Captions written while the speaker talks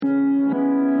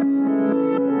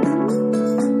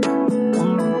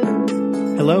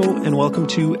Hello, and welcome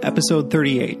to episode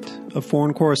 38 of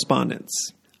Foreign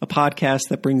Correspondence, a podcast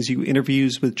that brings you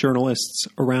interviews with journalists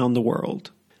around the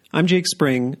world. I'm Jake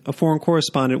Spring, a foreign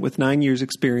correspondent with 9 years'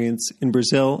 experience in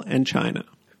Brazil and China.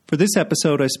 For this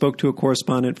episode, I spoke to a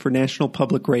correspondent for National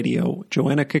Public Radio,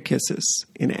 Joanna Kakissis,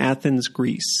 in Athens,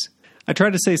 Greece. I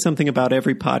try to say something about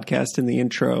every podcast in the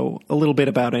intro, a little bit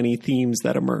about any themes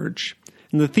that emerge.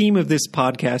 And the theme of this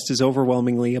podcast is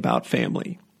overwhelmingly about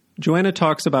family. Joanna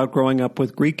talks about growing up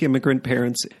with Greek immigrant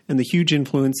parents and the huge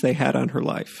influence they had on her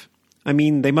life. I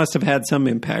mean, they must have had some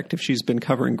impact if she's been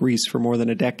covering Greece for more than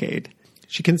a decade.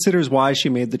 She considers why she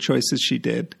made the choices she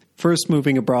did, first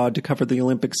moving abroad to cover the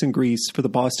Olympics in Greece for the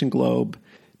Boston Globe,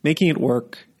 making it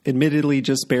work, admittedly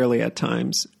just barely at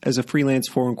times, as a freelance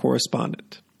foreign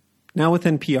correspondent. Now with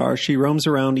NPR, she roams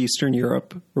around Eastern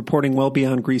Europe, reporting well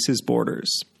beyond Greece's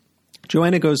borders.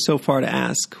 Joanna goes so far to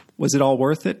ask, was it all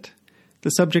worth it? The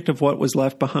subject of what was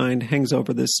left behind hangs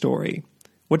over this story.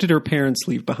 What did her parents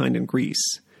leave behind in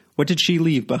Greece? What did she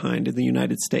leave behind in the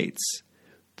United States?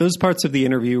 Those parts of the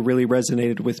interview really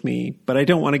resonated with me, but I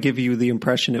don't want to give you the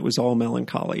impression it was all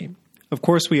melancholy. Of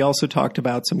course, we also talked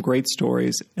about some great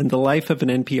stories and the life of an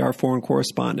NPR foreign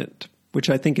correspondent, which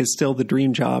I think is still the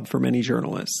dream job for many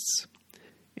journalists.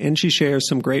 And she shares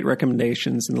some great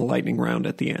recommendations in the lightning round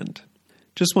at the end.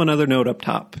 Just one other note up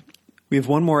top. We have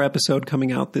one more episode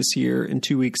coming out this year in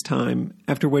 2 weeks' time,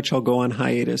 after which I'll go on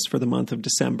hiatus for the month of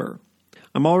December.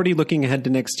 I'm already looking ahead to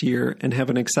next year and have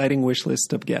an exciting wish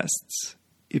list of guests.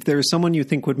 If there is someone you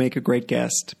think would make a great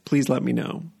guest, please let me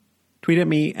know. Tweet at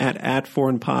me at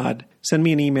 @foreignpod, send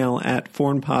me an email at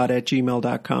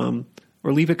foreignpod@gmail.com,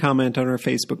 or leave a comment on our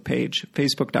Facebook page,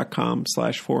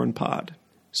 facebook.com/foreignpod.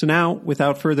 So now,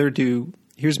 without further ado,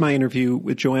 here's my interview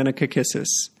with Joanna Kakissis,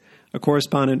 a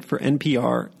correspondent for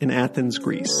NPR in Athens,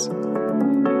 Greece.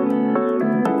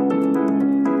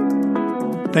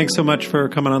 Thanks so much for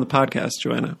coming on the podcast,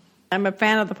 Joanna. I'm a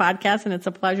fan of the podcast, and it's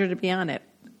a pleasure to be on it.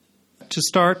 To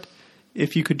start,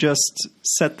 if you could just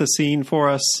set the scene for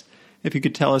us, if you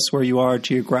could tell us where you are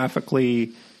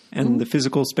geographically and the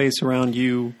physical space around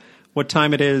you, what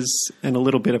time it is, and a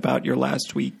little bit about your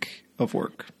last week of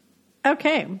work.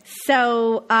 Okay,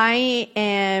 so I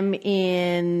am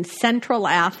in central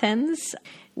Athens,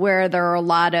 where there are a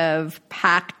lot of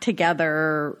packed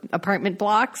together apartment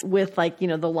blocks with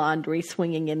the laundry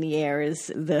swinging in the air,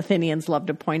 as the Athenians love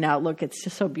to point out. Look, it's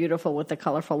just so beautiful with the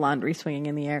colorful laundry swinging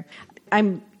in the air.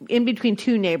 I'm in between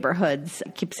two neighborhoods,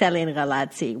 Kypseli and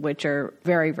Galatsi, which are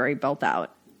very, very built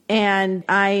out. And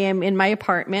I am in my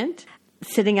apartment,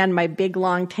 sitting on my big,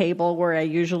 long table where I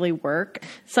usually work.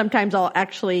 Sometimes I'll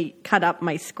actually cut up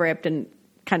my script and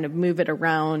kind of move it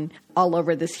around all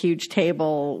over this huge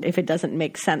table if it doesn't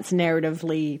make sense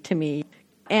narratively to me.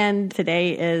 And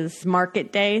today is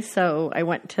market day, so I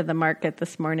went to the market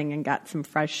this morning and got some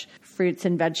fresh fruits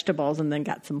and vegetables and then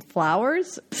got some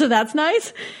flowers. So that's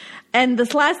nice. And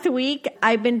this last week,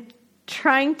 I've been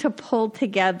trying to pull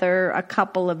together a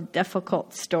couple of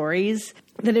difficult stories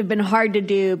that have been hard to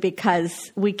do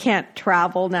because we can't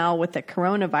travel now with the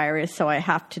coronavirus, so I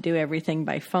have to do everything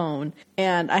by phone.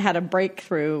 And I had a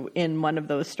breakthrough in one of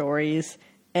those stories,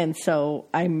 and so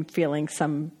I'm feeling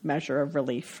some measure of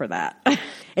relief for that.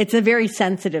 It's a very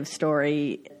sensitive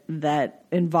story that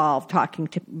involved talking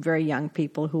to very young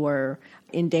people who are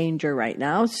in danger right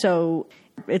now. So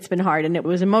it's been hard, and it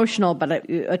was emotional, but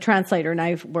a translator and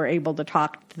I were able to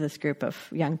talk to this group of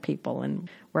young people, and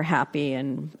we're happy,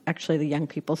 and actually the young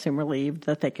people seem relieved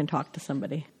that they can talk to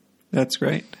somebody. That's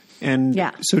great. And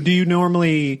So do you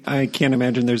normally, I can't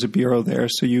imagine there's a bureau there,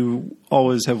 so you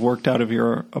always have worked out of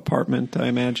your apartment, I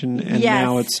imagine, and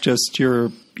now it's just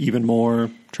you're even more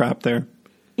trapped there.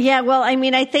 Yeah, well, I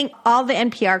mean, I think all the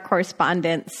NPR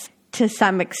correspondents, to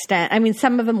some extent, I mean,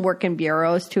 some of them work in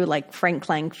bureaus too, like Frank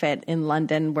Langfitt in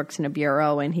London works in a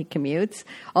bureau and he commutes.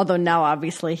 Although now,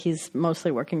 obviously, he's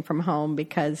mostly working from home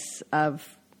because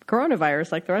of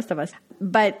coronavirus, like the rest of us.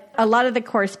 But a lot of the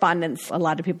correspondents, a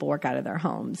lot of people work out of their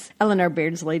homes. Eleanor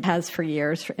Beardsley has for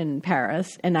years in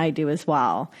Paris, and I do as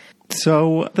well.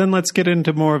 So then let's get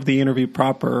into more of the interview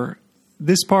proper.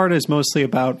 This part is mostly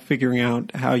about figuring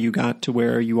out how you got to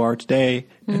where you are today,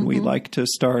 and we like to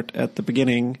start at the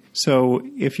beginning. So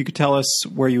if you could tell us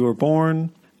where you were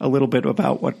born, a little bit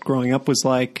about what growing up was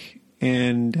like,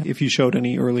 and if you showed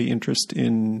any early interest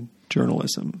in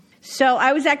journalism. So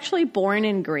I was actually born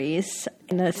in Greece,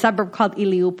 in a suburb called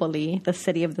Iliopoli, the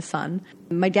city of the sun.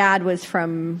 My dad was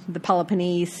from the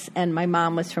Peloponnese, and my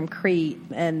mom was from Crete,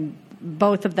 and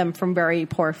both of them from very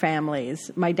poor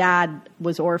families. My dad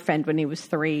was orphaned when he was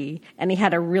 3, and he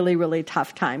had a really, really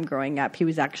tough time growing up. He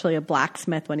was actually a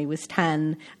blacksmith when he was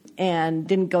 10, and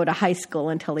didn't go to high school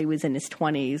until he was in his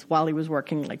 20s while he was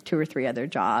working like 2 or 3 other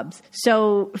jobs.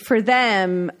 So for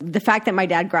them, the fact that my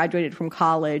dad graduated from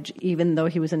college, even though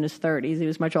he was in his 30s, he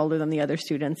was much older than the other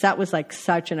students, that was like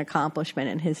such an accomplishment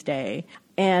in his day.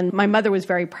 And my mother was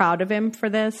very proud of him for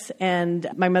this. And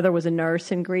my mother was a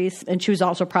nurse in Greece, and she was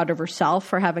also proud of herself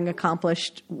for having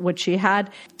accomplished what she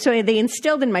had. So they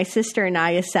instilled in my sister and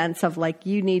I a sense of like,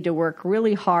 you need to work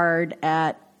really hard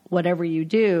at whatever you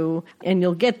do, and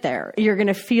you'll get there. You're going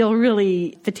to feel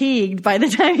really fatigued by the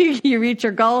time you reach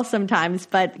your goal sometimes,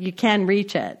 but you can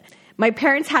reach it. My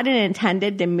parents hadn't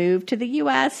intended to move to the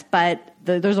U.S., but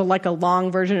there's a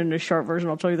long version and a short version.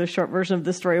 I'll tell you the short version of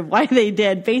the story of why they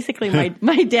did. Basically,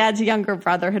 my dad's younger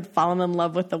brother had fallen in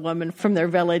love with a woman from their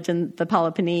village in the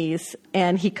Peloponnese,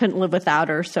 and he couldn't live without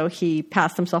her, so he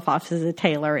passed himself off as a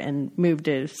tailor and moved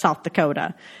to South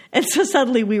Dakota. And so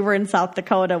suddenly we were in South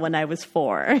Dakota when I was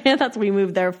 4. That's we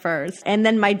moved there first. And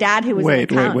then my dad, who was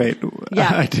Wait. Yeah.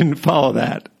 I didn't follow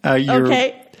that. Your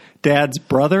dad's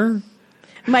brother?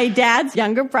 My dad's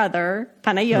younger brother,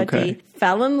 Panayoti,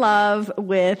 fell in love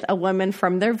with a woman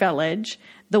from their village.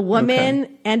 The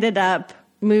woman ended up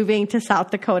moving to South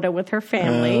Dakota with her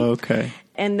family.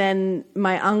 And then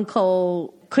my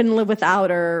uncle couldn't live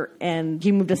without her, and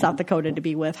he moved to South Dakota to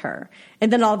be with her.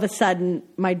 And then all of a sudden,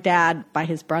 my dad, by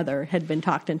his brother, had been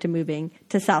talked into moving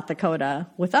to South Dakota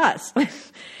with us.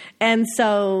 And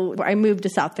so I moved to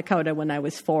South Dakota when I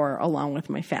was 4, along with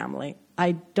my family.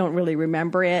 I don't really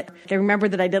remember it. I remember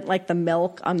that I didn't like the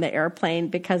milk on the airplane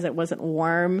because it wasn't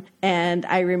warm. And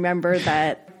I remember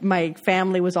that my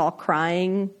family was all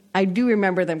crying. I do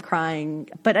remember them crying,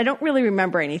 but I don't really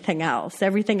remember anything else.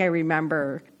 Everything I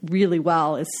remember really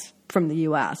well is from the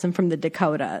U.S. and from the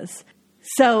Dakotas.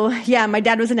 So, yeah, my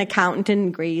dad was an accountant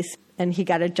in Greece, and he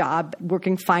got a job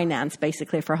working finance,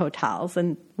 basically, for hotels.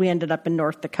 And we ended up in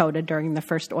North Dakota during the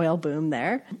first oil boom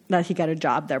there. He got a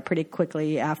job there pretty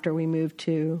quickly after we moved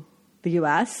to the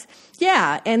U.S.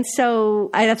 Yeah, and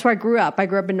so that's where I grew up. I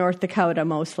grew up in North Dakota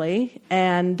mostly,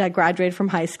 and I graduated from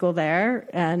high school there.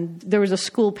 And there was a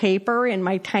school paper in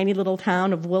my tiny little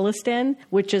town of Williston,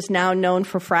 which is now known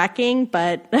for fracking.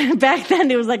 But back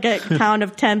then, it was like a town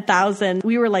of 10,000.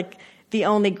 We were like the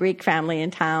only Greek family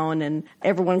in town, and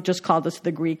everyone just called us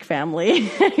the Greek family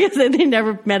because they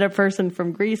never met a person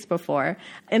from Greece before.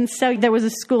 And so there was a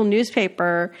school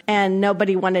newspaper, and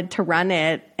nobody wanted to run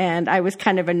it, and I was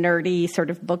kind of a nerdy, sort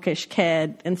of bookish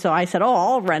kid, and so I said,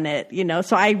 I'll run it,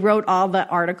 So I wrote all the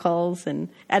articles and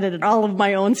edited all of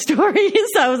my own stories.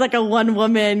 So I was like a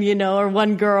one-woman, or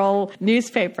one-girl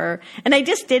newspaper. And I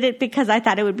just did it because I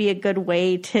thought it would be a good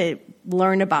way to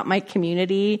learn about my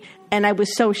community. And I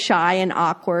was so shy and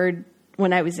awkward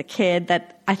when I was a kid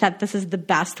that I thought this is the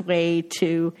best way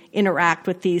to interact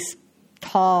with these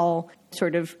tall,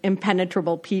 sort of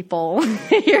impenetrable people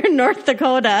here in North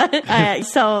Dakota.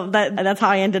 So that's how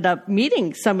I ended up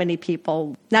meeting so many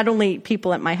people, not only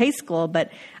people at my high school,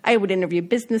 but I would interview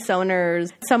business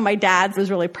owners. So my dad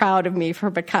was really proud of me for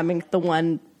becoming the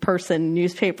one-person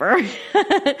newspaper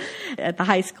at the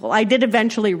high school. I did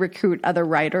eventually recruit other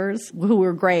writers who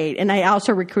were great, and I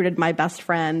also recruited my best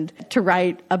friend to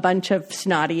write a bunch of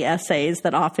snotty essays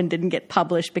that often didn't get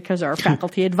published because our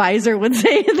faculty advisor would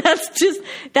say,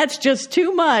 that's just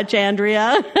too much,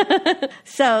 Andrea.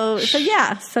 So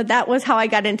that was how I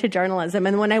got into journalism.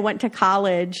 And when I went to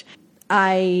college,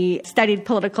 I studied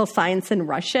political science and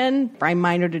Russian. I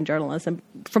minored in journalism.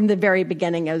 From the very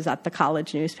beginning, I was at the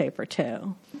college newspaper,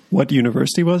 too. What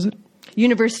university was it?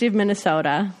 University of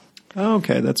Minnesota. Oh,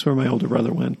 okay. That's where my older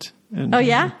brother went. And, oh,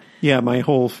 yeah? Yeah, my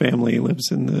whole family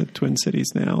lives in the Twin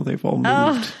Cities now. They've all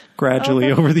moved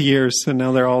gradually over the years, and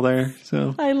now they're all there.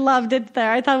 So I loved it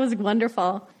there. I thought it was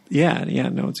wonderful. Yeah,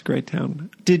 no, it's a great town.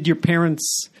 Did your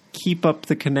parents keep up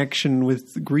the connection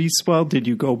with Greece well? Did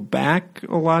you go back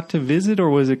a lot to visit, or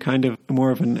was it kind of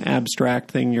more of an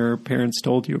abstract thing your parents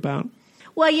told you about?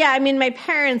 Well, yeah, I mean, my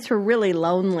parents were really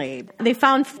lonely. They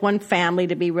found one family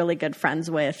to be really good friends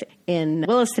with in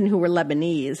Williston who were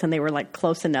Lebanese, and they were like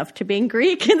close enough to being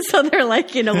Greek. And so they're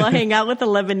like, we'll hang out with the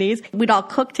Lebanese. We'd all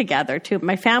cook together too.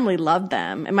 My family loved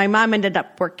them. And my mom ended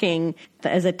up working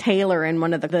as a tailor in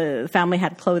one of the family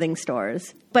had clothing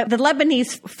stores. But the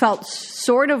Lebanese felt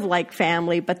sort of like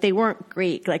family, but they weren't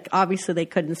Greek. Like, obviously, they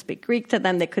couldn't speak Greek to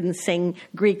them. They couldn't sing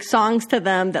Greek songs to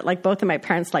them that, like, both of my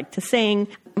parents liked to sing.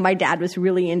 My dad was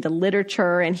really into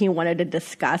literature, and he wanted to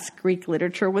discuss Greek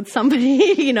literature with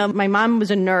somebody. My mom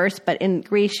was a nurse, but in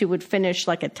Greece, she would finish,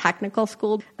 like, a technical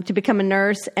school to become a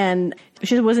nurse. And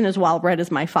She wasn't as well-read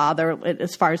as my father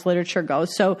as far as literature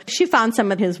goes. So she found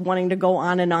some of his wanting to go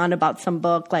on and on about some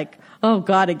book, like, oh,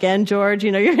 God, again, George,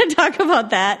 you're going to talk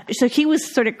about that. So he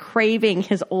was sort of craving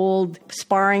his old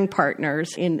sparring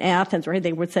partners in Athens where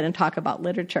they would sit and talk about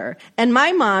literature. And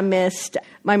my mom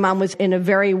was in a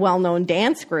very well-known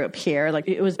dance group here. Like,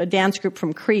 it was a dance group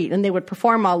from Crete, and they would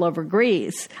perform all over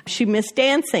Greece. She missed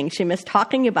dancing. She missed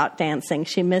talking about dancing.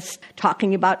 She missed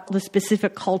talking about the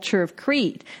specific culture of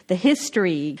Crete, the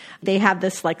history. They have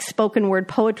this like spoken word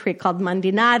poetry called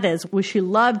Mandinades, which she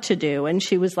loved to do. And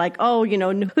she was like, oh,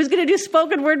 who's going to do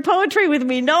spoken word poetry with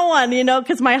me? No one,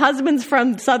 because my husband's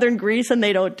from southern Greece and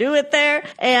they don't do it there.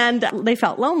 And they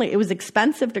felt lonely. It was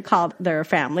expensive to call their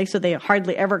family, so they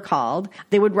hardly ever called.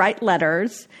 They would write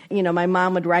letters. My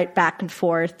mom would write back and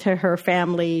forth to her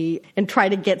family and try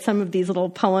to get some of these little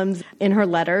poems in her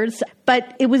letters.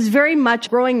 But it was very much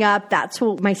growing up, that's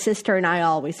what my sister and I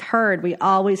always heard. We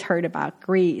always heard about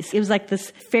Greece. It was like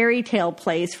this fairy tale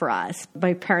place for us.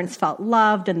 My parents felt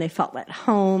loved and they felt at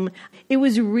home. It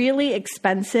was really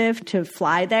expensive to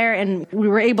fly there, and we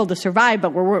were able to survive,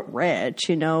 but we weren't rich,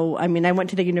 I went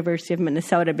to the University of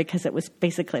Minnesota because it was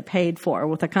basically paid for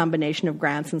with a combination of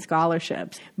grants and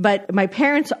scholarships. But my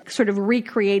parents sort of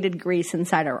recreated Greece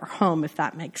inside our home, if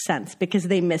that makes sense, because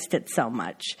they missed it so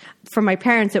much. For my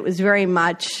parents, it was very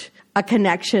much a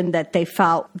connection that they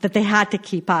felt that they had to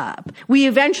keep up. We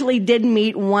eventually did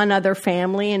meet one other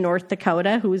family in North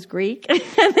Dakota who was Greek,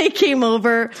 and they came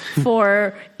over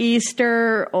for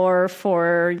Easter or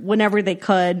for whenever they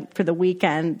could for the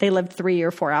weekend. They lived 3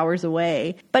 or 4 hours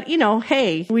away. But,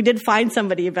 hey, we did find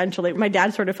somebody eventually. My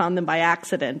dad sort of found them by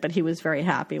accident, but he was very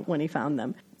happy when he found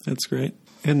them. That's great.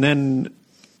 And then,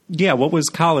 what was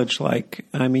college like?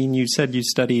 You said you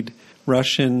studied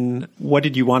Russian. What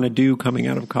did you want to do coming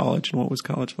out of college, and what was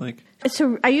college like?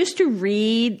 So I used to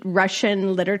read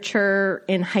Russian literature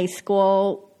in high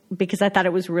school because I thought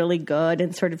it was really good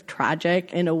and sort of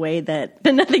tragic in a way that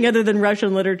nothing other than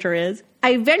Russian literature is.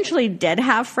 I eventually did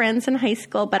have friends in high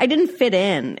school, but I didn't fit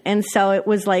in. And so it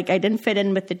was like I didn't fit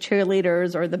in with the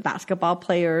cheerleaders or the basketball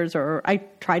players, or I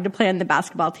tried to play on the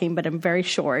basketball team, but I'm very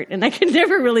short and I could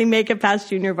never really make it past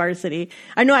junior varsity.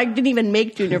 I know I didn't even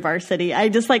make junior varsity. I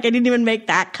didn't even make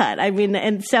that cut.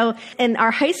 And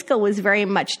our high school was very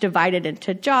much divided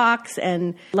into jocks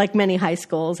and like many high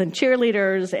schools, and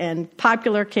cheerleaders and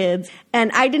popular kids.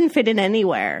 And I didn't fit in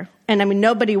anywhere. And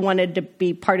nobody wanted to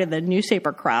be part of the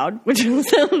newspaper crowd, which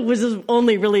was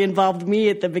only really involved me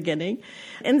at the beginning.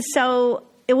 And so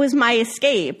it was my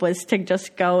escape, was to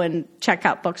just go and check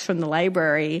out books from the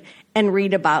library and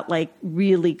read about like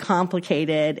really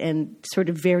complicated and sort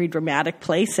of very dramatic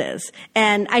places.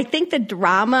 And I think the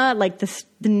drama, like the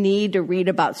need to read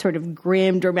about sort of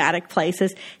grim, dramatic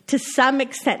places, to some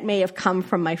extent may have come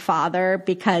from my father,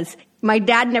 because my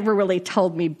dad never really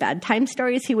told me bedtime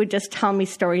stories. He would just tell me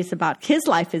stories about his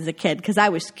life as a kid because I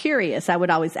was curious. I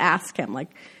would always ask him, like,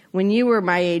 when you were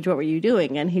my age, what were you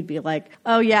doing? And he'd be like,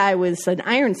 oh, yeah, I was an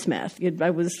ironsmith.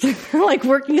 I was like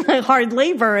working hard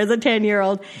labor as a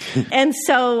 10-year-old. And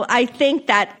so I think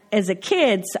that as a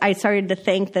kid, I started to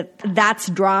think that that's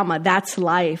drama, that's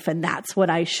life, and that's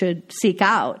what I should seek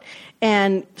out.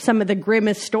 And some of the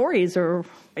grimmest stories are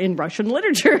in Russian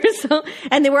literature.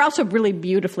 And they were also really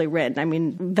beautifully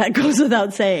written. That goes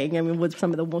without saying. With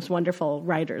some of the most wonderful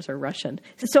writers are Russian.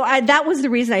 So that was the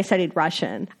reason I studied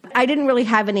Russian. I didn't really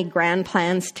have any grand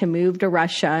plans to move to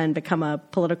Russia and become a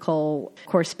political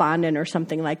correspondent or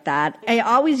something like that. I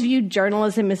always viewed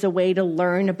journalism as a way to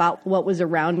learn about what was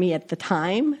around me at the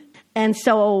time. And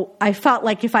so I felt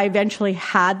like if I eventually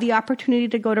had the opportunity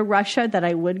to go to Russia, that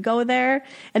I would go there.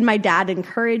 And my dad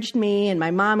encouraged me and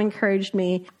my mom encouraged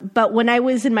me. But when I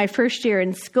was in my first year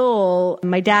in school,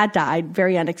 my dad died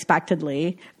very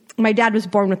unexpectedly. My dad was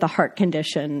born with a heart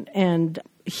condition, and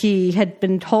he had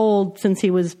been told since he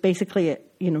was basically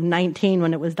 19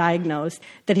 when it was diagnosed,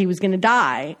 that he was going to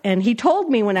die. And he told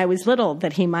me when I was little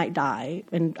that he might die.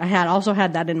 And I had also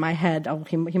had that in my head,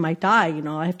 he might die,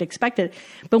 I have to expect it.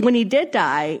 But when he did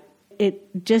die,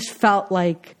 it just felt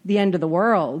like the end of the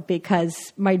world,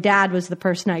 because my dad was the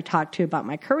person I talked to about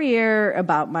my career,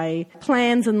 about my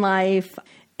plans in life.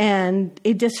 And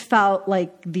it just felt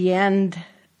like the end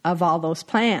of all those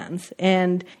plans.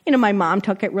 And, my mom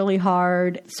took it really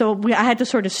hard. So I had to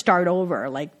sort of start over.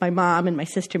 Like, my mom and my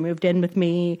sister moved in with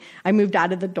me. I moved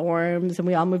out of the dorms, and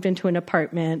we all moved into an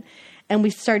apartment. And we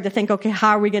started to think, okay, how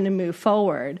are we going to move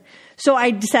forward? So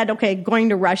I said, okay, going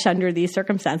to rush under these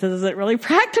circumstances isn't really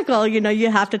practical.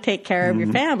 You have to take care of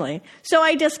your family. So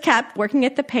I just kept working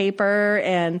at the paper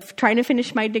and trying to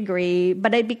finish my degree.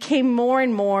 But I became more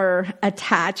and more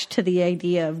attached to the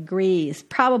idea of Greece,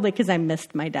 probably because I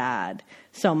missed my dad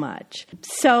so much.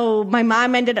 So my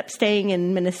mom ended up staying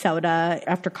in Minnesota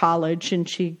after college, and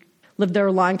she lived there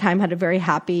a long time, had a very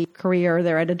happy career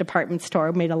there at a department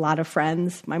store, made a lot of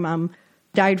friends. My mom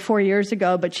died 4 years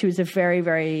ago, but she was a very,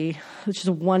 very, just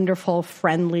a wonderful,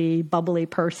 friendly, bubbly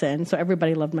person. So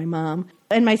everybody loved my mom.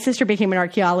 And my sister became an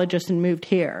archaeologist and moved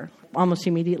here almost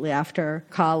immediately after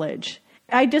college.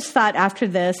 I just thought after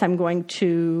this, I'm going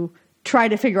to try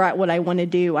to figure out what I want to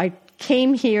do. I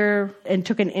came here and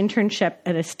took an internship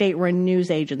at a state-run news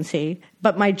agency,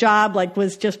 but my job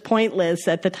was just pointless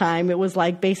at the time. It was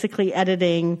basically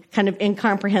editing kind of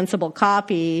incomprehensible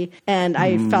copy, and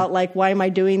I felt like, why am I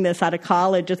doing this out of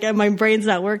college? My brain's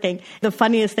not working. The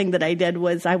funniest thing that I did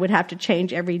was I would have to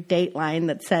change every date line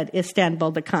that said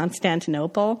Istanbul to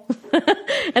Constantinople.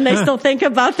 And I still think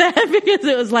about that because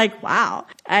it was wow,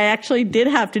 I actually did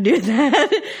have to do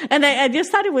that. And I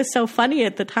just thought it was so funny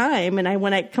at the time. And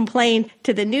when I complained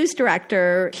to the news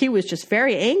director, he was just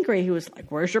very angry. He was like,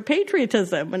 where's your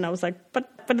patriotism? And I was like,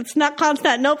 but it's not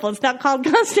Constantinople. It's not called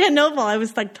Constantinople. I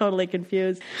was totally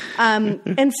confused.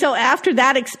 And so after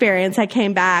that experience, I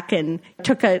came back and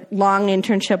took a long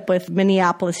internship with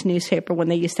Minneapolis newspaper when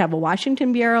they used to have a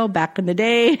Washington bureau back in the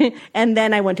day. And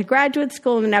then I went to graduate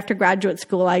school. And after graduate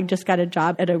school, I just got a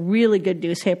job at a really good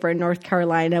newspaper in North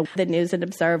Carolina, the News and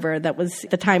Observer. That was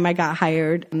the time I got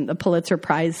hired, the Pulitzer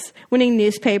Prize winning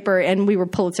newspaper. And we were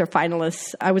Pulitzer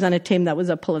finalists. I was on a team that was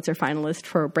a Pulitzer finalist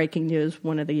for Breaking News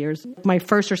one of the years. My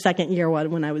first or second year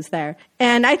when I was there.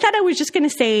 And I thought I was just going to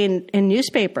stay in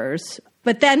newspapers.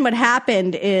 But then what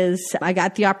happened is I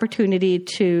got the opportunity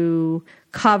to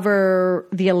cover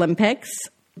the Olympics.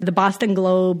 The Boston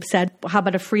Globe said, how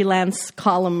about a freelance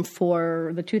column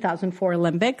for the 2004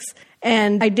 Olympics?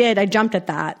 And I did. I jumped at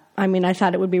that. I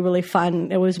thought it would be really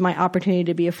fun. It was my opportunity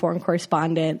to be a foreign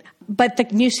correspondent. But the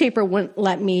newspaper wouldn't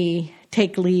let me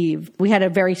take leave. We had a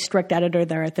very strict editor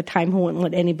there at the time who wouldn't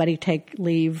let anybody take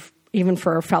leave, even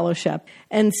for a fellowship.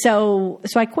 And so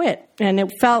I quit. And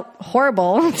it felt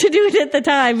horrible to do it at the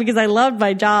time because I loved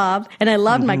my job and I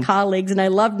loved my colleagues and I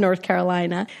loved North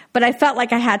Carolina. But I felt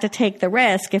like I had to take the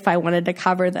risk if I wanted to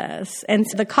cover this. And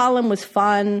so the column was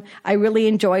fun. I really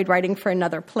enjoyed writing for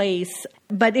another place.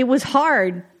 But it was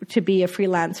hard to be a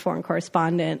freelance foreign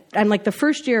correspondent. And the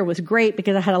first year was great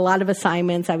because I had a lot of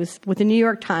assignments. I was with the New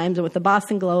York Times and with the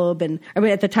Boston Globe. And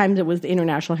at the time it was the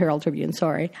International Herald Tribune,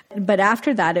 sorry. But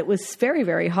after that, it was very,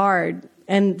 very hard.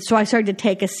 And so I started to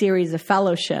take a series of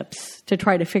fellowships to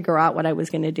try to figure out what I was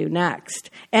going to do next.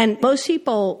 And most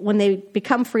people, when they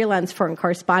become freelance foreign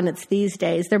correspondents these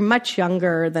days, they're much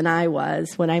younger than I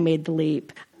was when I made the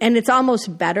leap. And it's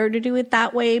almost better to do it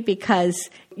that way because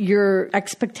your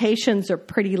expectations are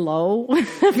pretty low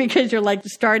because you're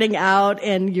starting out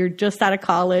and you're just out of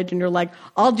college and you're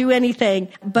I'll do anything.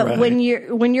 But when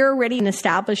you're already an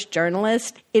established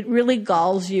journalist, it really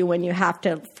galls you when you have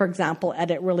to, for example,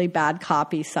 edit really bad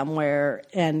copy somewhere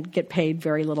and get paid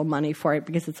very little money for it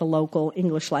because it's a local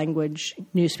English language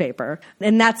newspaper.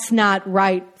 And that's not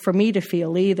right for me to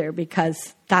feel either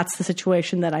because that's the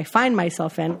situation that I find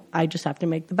myself in. I just have to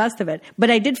make the best of it. But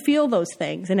I did feel those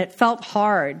things, and it felt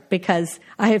hard because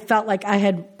I had felt like I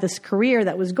had this career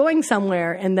that was going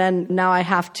somewhere, and then now I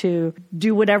have to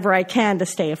do whatever I can to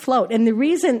stay afloat. And the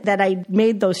reason that I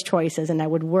made those choices and I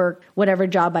would work whatever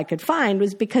job I could find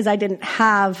was because I didn't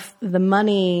have the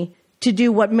money to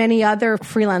do what many other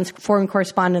freelance foreign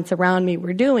correspondents around me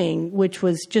were doing, which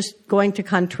was just going to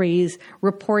countries,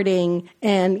 reporting,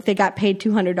 and they got paid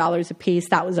 $200 a piece.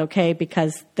 That was okay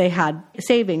because they had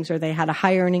savings or they had a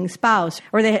high-earning spouse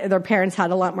or their parents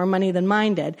had a lot more money than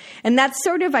mine did. And that's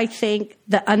sort of, I think,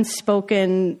 the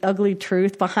unspoken, ugly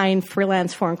truth behind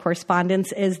freelance foreign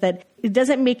correspondence is that it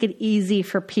doesn't make it easy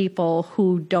for people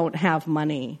who don't have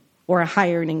money or a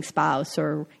high-earning spouse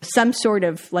or some sort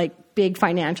of big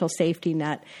financial safety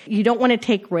net. You don't want to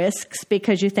take risks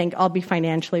because you think I'll be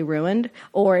financially ruined.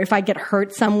 Or if I get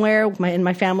hurt somewhere and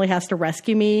my family has to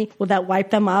rescue me, will that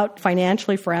wipe them out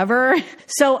financially forever?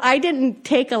 So I didn't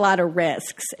take a lot of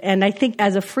risks. And I think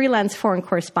as a freelance foreign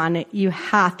correspondent, you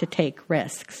have to take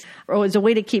risks. Or as a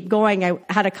way to keep going, I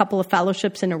had a couple of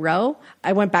fellowships in a row.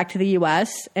 I went back to the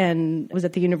U.S. and was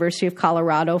at the University of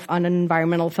Colorado on an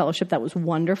environmental fellowship that was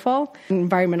wonderful, an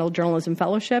environmental journalism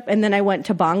fellowship. And then I went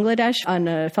to Bangladesh on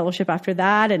a fellowship after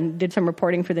that and did some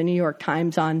reporting for the New York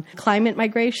Times on climate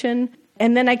migration.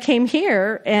 And then I came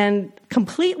here and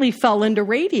completely fell into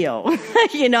radio.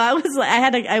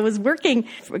 I was working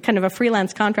for kind of a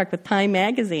freelance contract with Time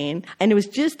Magazine, and it was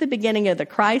just the beginning of the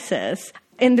crisis.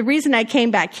 And the reason I came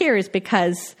back here is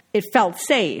because it felt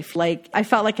safe. Like, I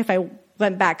felt like if I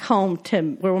went back home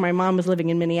to where my mom was living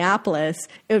in Minneapolis,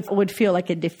 it would feel like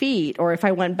a defeat. Or if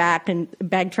I went back and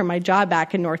begged for my job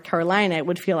back in North Carolina, it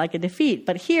would feel like a defeat.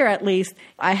 But here, at least,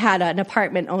 I had an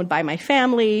apartment owned by my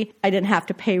family. I didn't have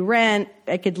to pay rent.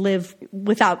 I could live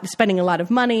without spending a lot of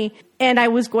money. And I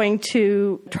was going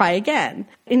to try again.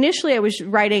 Initially, I was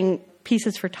writing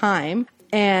pieces for Time,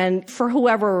 and for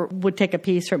whoever would take a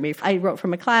piece from me. I wrote for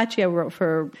McClatchy, I wrote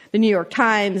for the New York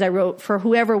Times, I wrote for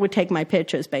whoever would take my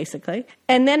pitches, basically.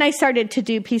 And then I started to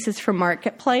do pieces for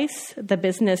Marketplace, the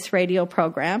business radio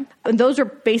program. And those are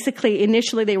basically,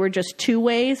 initially they were just 2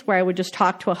 ways, where I would just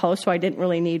talk to a host, so I didn't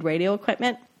really need radio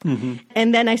equipment. Mm-hmm.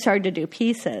 And then I started to do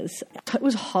pieces. It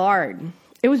was hard.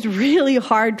 It was really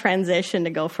hard transition to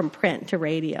go from print to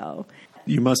radio.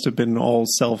 You must have been all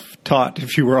self-taught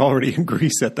if you were already in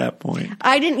Greece at that point.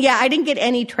 I didn't get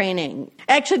any training.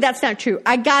 Actually, that's not true.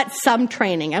 I got some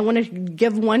training. I want to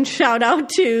give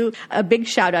a big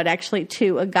shout out actually,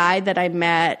 to a guy that I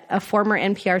met, a former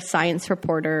NPR science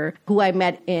reporter who I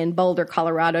met in Boulder,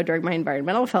 Colorado during my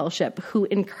environmental fellowship, who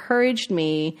encouraged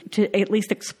me to at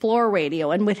least explore radio.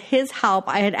 And with his help,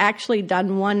 I had actually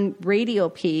done one radio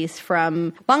piece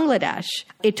from Bangladesh.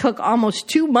 It took almost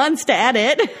 2 months to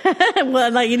edit.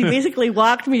 Well, he basically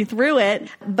walked me through it.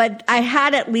 But I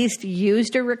had at least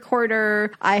used a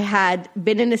recorder. I had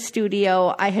been in a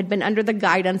studio. I had been under the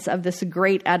guidance of this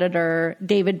great editor,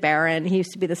 David Barron. He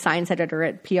used to be the science editor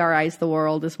at PRI's The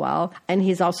World as well. And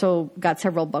he's also got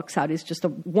several books out. He's just a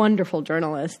wonderful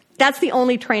journalist. That's the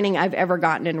only training I've ever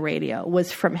gotten in radio,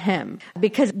 was from him.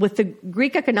 Because with the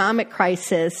Greek economic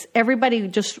crisis, everybody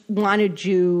just wanted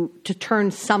you to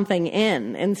turn something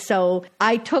in. And so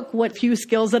I took what few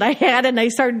skills that I had and I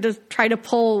started to try to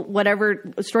pull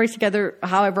whatever stories together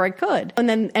however I could. And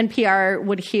then NPR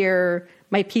would hear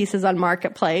my pieces on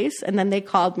Marketplace, and then they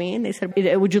called me and they said,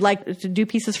 would you like to do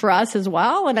pieces for us as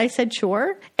well? And I said,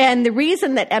 sure. And the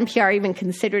reason that NPR even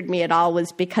considered me at all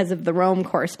was because of the Rome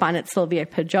correspondent, Sylvia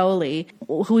Poggioli,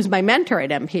 who's my mentor at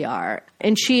NPR.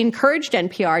 And she encouraged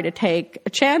NPR to take a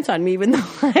chance on me, even though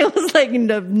I was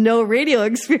no radio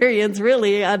experience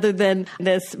really, other than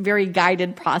this very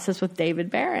guided process with David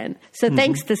Barron. So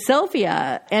thanks to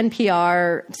Sylvia,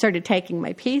 NPR started taking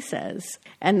my pieces.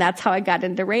 And that's how I got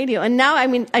into radio. And now,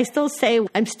 I still say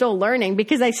I'm still learning,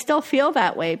 because I still feel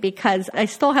that way, because I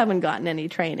still haven't gotten any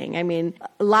training.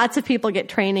 Lots of people get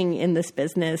training in this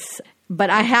business,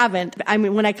 but I haven't.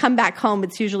 When I come back home,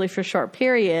 it's usually for short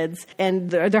periods,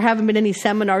 and there haven't been any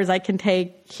seminars I can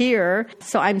take here.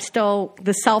 So I'm still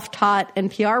the self-taught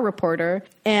NPR reporter.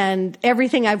 And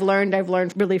everything I've learned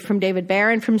really from David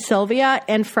Barron, from Sylvia,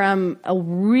 and from a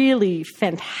really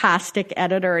fantastic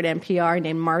editor at NPR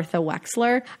named Martha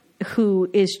Wexler, who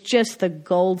is just the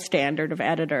gold standard of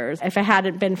editors. If it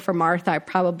hadn't been for Martha, I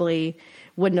probably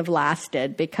wouldn't have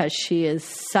lasted, because she is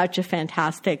such a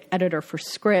fantastic editor for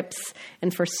scripts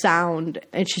and for sound,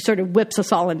 and she sort of whips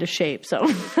us all into shape. So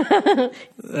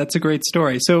that's a great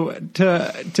story. So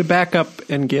to back up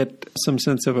and get some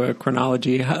sense of a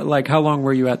chronology, how long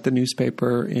were you at the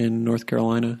newspaper in North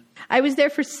Carolina? I was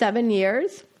there for 7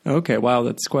 years. Okay, wow,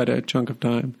 that's quite a chunk of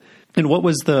time. And what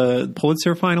was the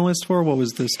Pulitzer finalist for? What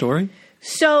was the story?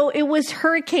 So it was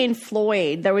Hurricane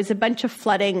Floyd. There was a bunch of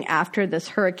flooding after this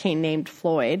hurricane named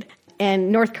Floyd.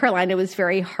 And North Carolina was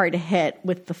very hard hit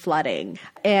with the flooding.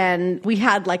 And we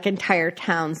had entire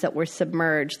towns that were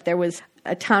submerged. There was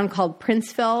a town called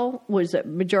Princeville, was a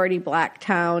majority black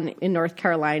town in North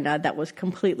Carolina that was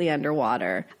completely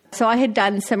underwater. So I had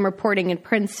done some reporting in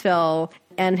Princeville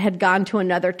and had gone to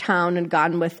another town and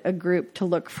gone with a group to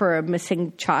look for a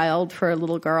missing child, for a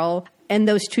little girl. And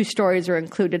those 2 stories are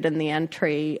included in the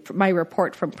entry, my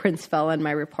report from Princeville and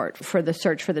my report for the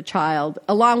search for the child,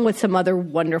 along with some other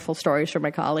wonderful stories from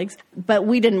my colleagues. But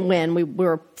we didn't win. We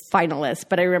were finalists.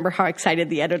 But I remember how excited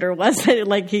the editor was.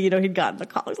 He'd gotten the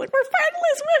call. He was like, we're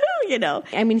finalists,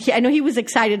 woohoo, I know he was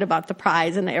excited about the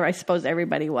prize, and I suppose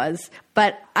everybody was.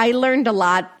 But I learned a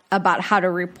lot about how to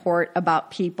report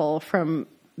about people from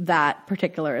that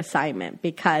particular assignment,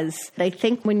 because I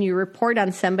think when you report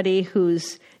on somebody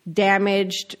who's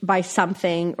damaged by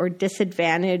something or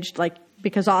disadvantaged,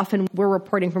 because often we're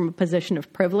reporting from a position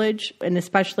of privilege, and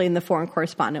especially in the foreign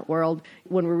correspondent world,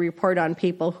 when we report on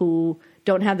people who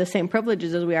don't have the same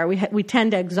privileges as we are, we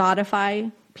tend to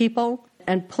exotify people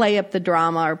and play up the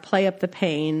drama or play up the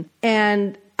pain.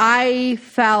 And I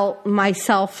felt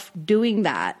myself doing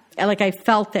that. I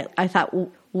felt it. I thought,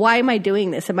 why am I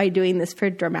doing this? Am I doing this for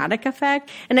dramatic effect?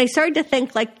 And I started to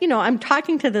think like, I'm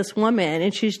talking to this woman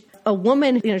and she's a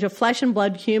woman, she's a flesh and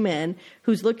blood human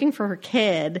who's looking for her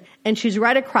kid and she's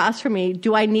right across from me.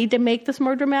 Do I need to make this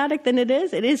more dramatic than it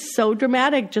is? It is so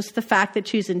dramatic, just the fact that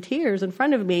she's in tears in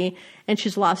front of me and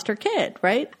she's lost her kid,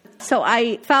 right? So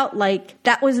I felt like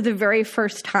that was the very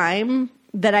first time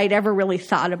that I'd ever really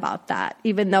thought about that,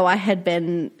 even though I had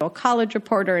been a college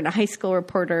reporter and a high school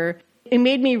reporter. It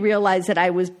made me realize that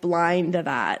I was blind to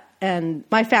that. And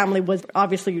my family was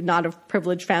obviously not a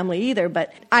privileged family either,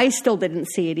 but I still didn't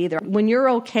see it either. When you're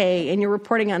okay and you're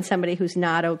reporting on somebody who's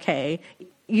not okay,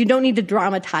 you don't need to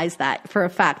dramatize that for a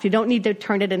fact. You don't need to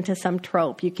turn it into some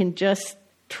trope. You can just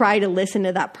try to listen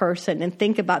to that person and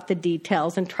think about the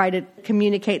details and try to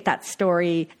communicate that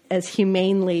story as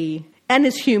humanely and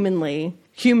as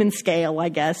human scale, I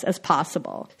guess, as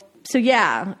possible. So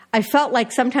yeah, I felt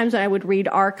like sometimes when I would read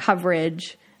our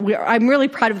coverage, I'm really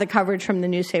proud of the coverage from the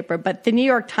newspaper, but the New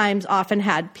York Times often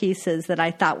had pieces that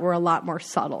I thought were a lot more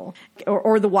subtle.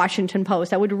 Or the Washington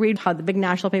Post. I would read how the big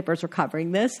national papers were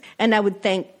covering this, and I would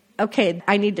think, okay,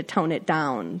 I need to tone it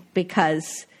down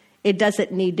because it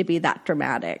doesn't need to be that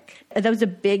dramatic. That was a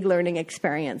big learning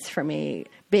experience for me,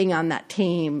 being on that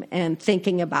team and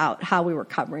thinking about how we were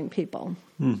covering people.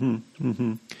 Mm-hmm,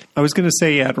 mm-hmm. I was going to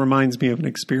say, it reminds me of an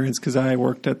experience because I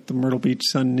worked at the Myrtle Beach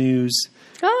Sun News.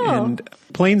 Oh. And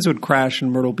planes would crash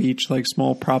in Myrtle Beach, like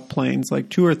small prop planes, like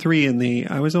 2 or 3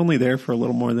 I was only there for a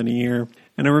little more than a year.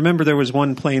 And I remember there was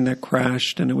one plane that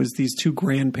crashed, and it was these 2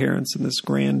 grandparents and this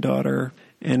granddaughter.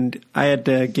 And I had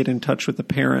to get in touch with the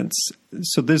parents.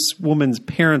 So this woman's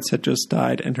parents had just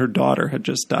died, and her daughter had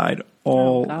just died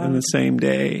all in the same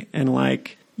day. And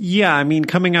yeah, I mean,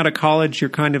 coming out of college, you're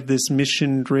kind of this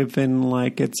mission-driven,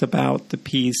 like it's about the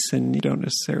piece, and you don't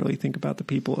necessarily think about the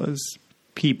people as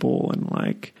people.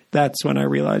 And that's when I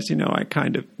realized, I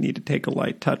kind of need to take a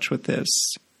light touch with this.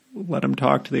 Let them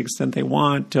talk to the extent they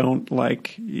want. Don't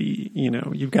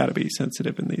you've got to be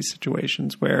sensitive in these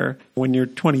situations where when you're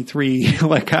 23,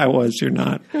 like I was, you're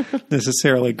not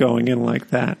necessarily going in like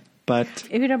that. But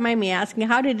if you don't mind me asking,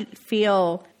 how did it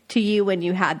feel to you when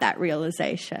you had that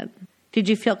realization? Did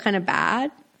you feel kind of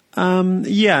bad?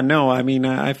 Yeah, no, I mean,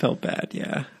 I felt bad.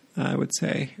 Yeah, I would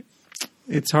say.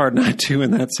 It's hard not to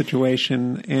in that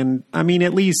situation. And I mean,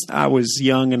 at least I was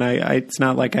young and it's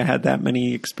not like I had that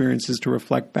many experiences to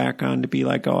reflect back on to be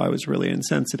like, oh, I was really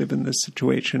insensitive in this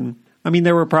situation. I mean,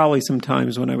 there were probably some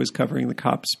times when I was covering the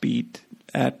cops beat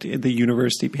at the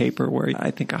university paper where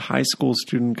I think a high school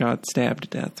student got stabbed to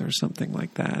death or something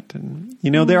like that. And,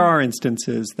 there are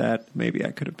instances that maybe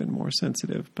I could have been more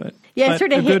sensitive, but, yeah, it's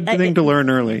sort of a good thing to learn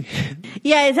early.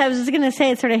 Yeah, I was just going to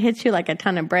say, it sort of hits you like a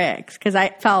ton of bricks because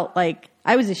I felt like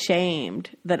I was ashamed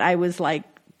that I was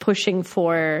pushing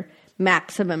for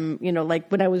maximum,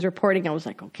 when I was reporting, I was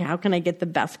like, okay, how can I get the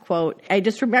best quote? I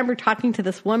just remember talking to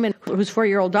this woman whose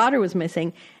 4-year-old daughter was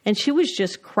missing, and she was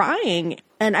just crying,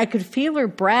 and I could feel her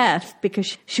breath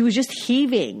because she was just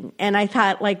heaving. And I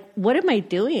thought, what am I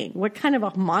doing? What kind of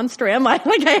a monster am I?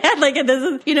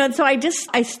 And so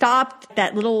I stopped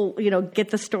that little, get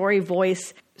the story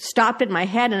voice stopped in my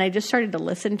head, and I just started to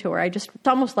listen to her. I just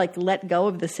almost let go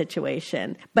of the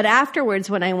situation. But afterwards,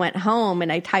 when I went home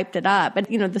and I typed it up, and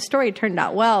the story turned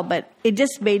out well, but it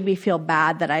just made me feel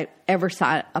bad that I ever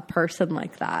saw a person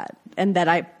like that, and that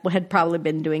I had probably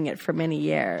been doing it for many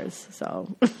years.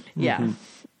 So, yeah. Mm-hmm.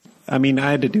 I mean,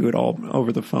 I had to do it all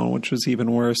over the phone, which was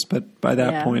even worse. But by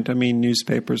that point, I mean,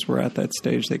 newspapers were at that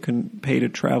stage. They couldn't pay to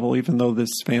travel, even though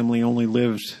this family only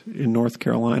lived in North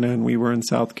Carolina and we were in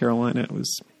South Carolina. It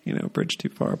was, a bridge too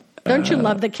far. Don't you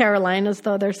love the Carolinas,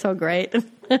 though? They're so great.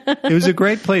 It was a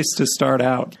great place to start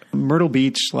out. Myrtle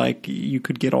Beach, you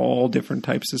could get all different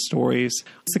types of stories.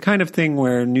 It's the kind of thing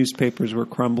where newspapers were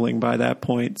crumbling by that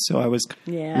point. So I was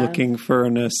looking for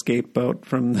an scapegoat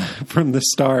from the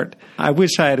start. I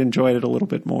wish I had enjoyed it a little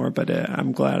bit more, but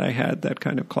I'm glad I had that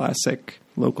kind of classic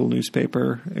local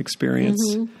newspaper experience.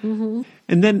 Mm-hmm, mm-hmm.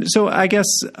 And then, so I guess,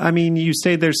 you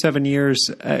stayed there 7 years.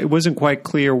 It wasn't quite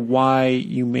clear why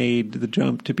you made the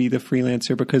jump to be the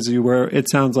freelancer, because it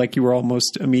sounds like you were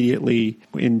almost immediately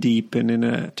in deep and in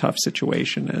a tough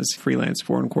situation as freelance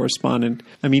foreign correspondent.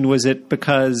 Was it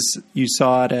because you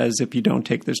saw it as if you don't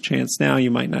take this chance now,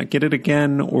 you might not get it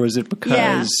again? Or is it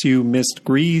because you missed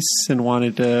Greece and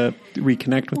wanted to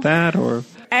reconnect with that? Or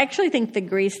I actually think the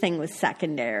Greece thing was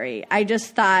secondary. I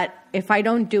just thought, if I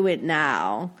don't do it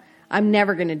now, I'm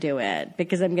never going to do it,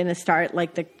 because I'm going to start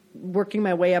working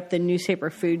my way up the newspaper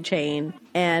food chain,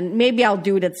 and maybe I'll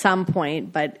do it at some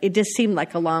point, but it just seemed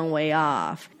like a long way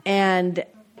off. And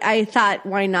I thought,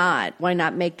 why not? Why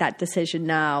not make that decision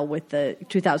now with the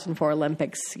 2004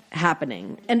 Olympics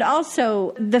happening? And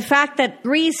also the fact that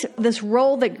Greece, this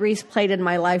role that Greece played in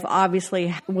my life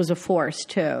obviously was a force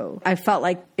too. I felt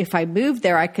like if I moved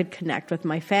there, I could connect with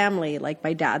my family, like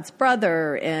my dad's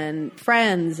brother and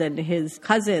friends and his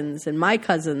cousins and my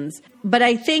cousins. But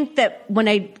I think that when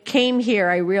I came here,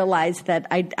 I realized that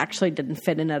I actually didn't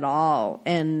fit in at all.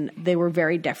 And they were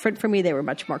very different for me. They were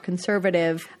much more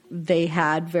conservative. They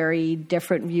had very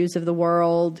different views of the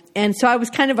world. And so I was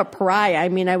kind of a pariah. I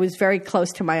mean, I was very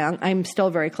close to my uncle. I'm still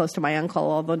very close to my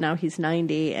uncle, although now he's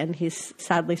 90 and he's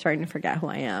sadly starting to forget who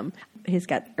I am. He's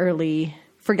got early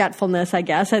forgetfulness, I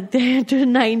guess, at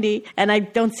 90. And I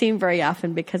don't see him very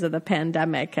often because of the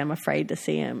pandemic. I'm afraid to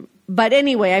see him. But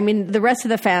anyway, I mean, the rest of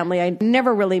the family, I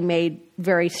never really made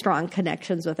very strong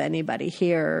connections with anybody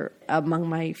here among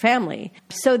my family.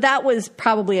 So that was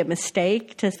probably a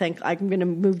mistake to think I'm going to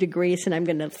move to Greece and I'm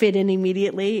going to fit in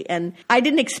immediately. And I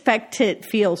didn't expect to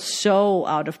feel so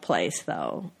out of place,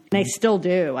 though. And I still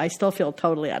do. I still feel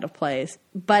totally out of place.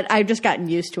 But I've just gotten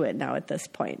used to it now at this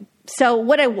point. So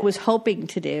what I was hoping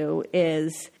to do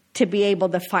is to be able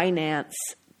to finance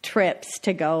trips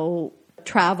to go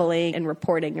traveling and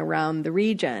reporting around the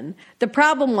region. The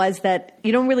problem was that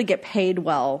you don't really get paid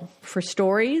well for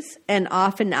stories, and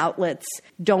often outlets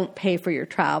don't pay for your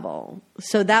travel.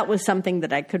 So that was something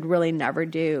that I could really never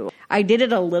do. I did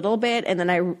it a little bit, and then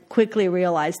I quickly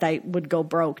realized I would go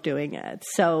broke doing it.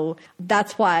 So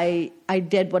that's why I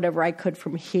did whatever I could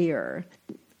from here,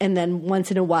 and then once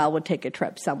in a while would take a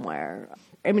trip somewhere.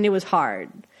 I mean, it was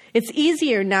hard. It's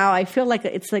easier now. I feel like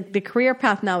it's like the career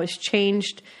path now has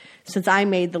changed since I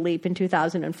made the leap in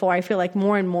 2004. I feel like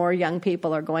more and more young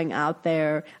people are going out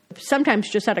there, sometimes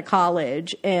just out of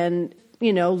college, and,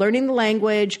 you know, learning the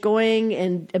language, going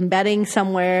and embedding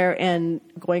somewhere and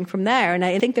going from there. And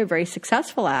I think they're very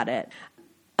successful at it.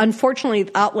 Unfortunately,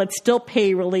 outlets still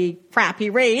pay really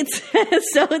crappy rates,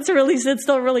 so it's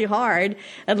still really hard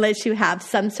unless you have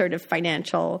some sort of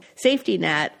financial safety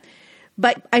net.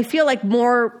 But I feel like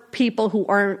more people who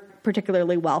aren't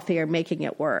particularly wealthy are making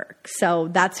it work. So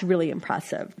that's really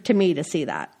impressive to me to see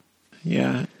that.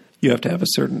 Yeah. You have to have a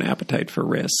certain appetite for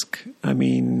risk. I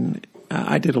mean,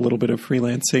 I did a little bit of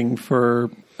freelancing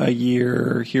for a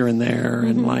year here and there.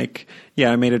 Mm-hmm. And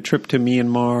I made a trip to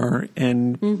Myanmar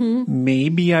and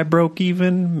maybe I broke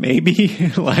even, maybe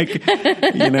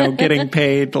getting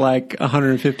paid like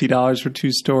 $150 for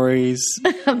 2 stories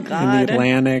in the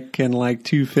Atlantic and like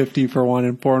 $250 for one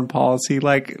in Foreign Policy.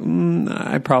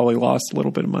 I probably lost a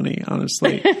little bit of money,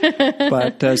 honestly.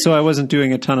 But so I wasn't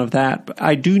doing a ton of that. But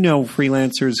I do know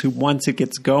freelancers who, once it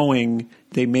gets going,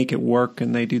 they make it work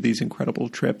and they do these incredible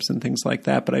trips and things like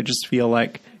that. But I just feel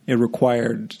like it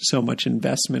required so much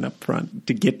investment up front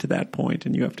to get to that point,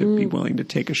 and you have to be willing to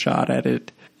take a shot at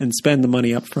it and spend the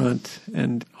money up front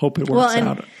and hope it works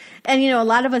out. And, a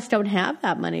lot of us don't have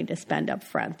that money to spend up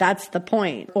front. That's the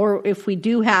point. Or if we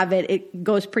do have it, it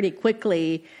goes pretty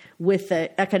quickly with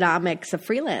the economics of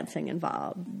freelancing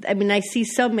involved. I mean, I see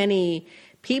so many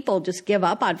people just give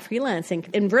up on freelancing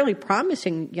and really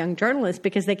promising young journalists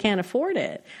because they can't afford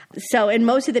it. So, and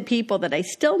most of the people that I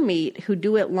still meet who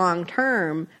do it long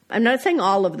term, I'm not saying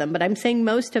all of them, but I'm saying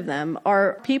most of them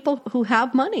are people who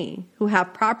have money, who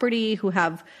have property, who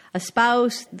have a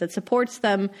spouse that supports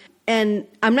them. And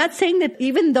I'm not saying that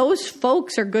even those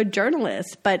folks are good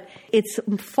journalists, but it's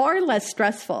far less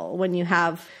stressful when you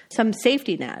have some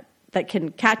safety net that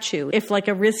can catch you if like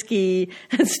a risky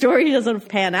story doesn't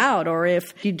pan out or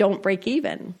if you don't break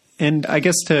even. And I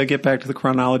guess to get back to the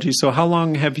chronology, so how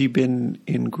long have you been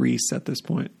in Greece at this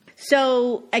point?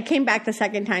 So I came back the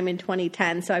second time in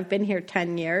 2010, so I've been here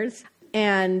 10 years,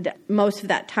 and most of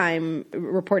that time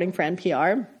reporting for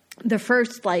NPR. The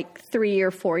first 3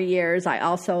 or 4 years, I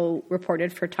also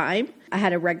reported for Time. I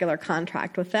had a regular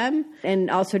contract with them and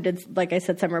also did, like I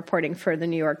said, some reporting for the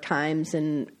New York Times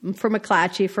and for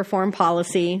McClatchy, for Foreign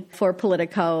Policy, for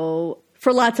Politico,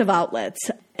 for lots of outlets,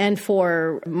 and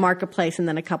for Marketplace, and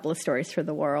then a couple of stories for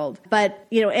The World. But,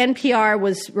 NPR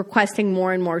was requesting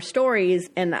more and more stories,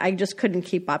 and I just couldn't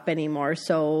keep up anymore.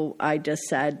 So I just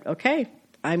said, okay,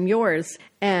 I'm yours.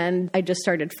 And I just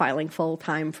started filing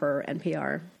full-time for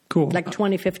NPR. Cool. Around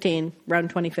 2015.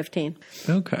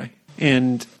 Okay.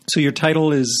 And so your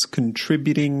title is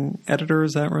contributing editor,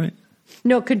 is that right?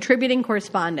 No, contributing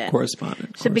correspondent.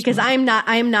 So because I'm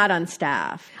not on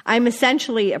staff. I'm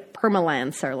essentially a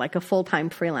permalancer, like a full-time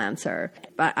freelancer.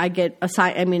 I get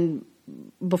assigned,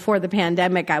 before the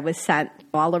pandemic, I was sent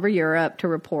all over Europe to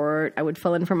report. I would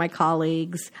fill in for my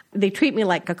colleagues. They treat me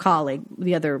like a colleague,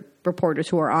 the other reporters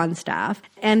who are on staff.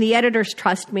 And the editors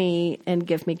trust me and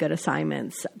give me good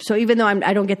assignments. So even though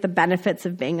I don't get the benefits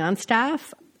of being on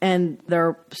staff, and there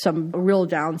are some real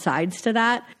downsides to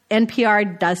that,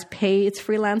 NPR does pay its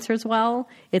freelancers well.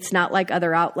 It's not like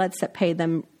other outlets that pay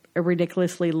them a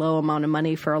ridiculously low amount of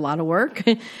money for a lot of work.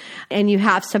 And you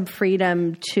have some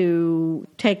freedom to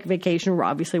take vacation,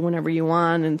 obviously, whenever you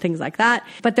want and things like that.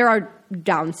 But there are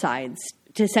downsides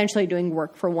to essentially doing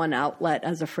work for one outlet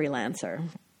as a freelancer.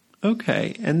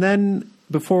 Okay. And then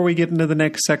before we get into the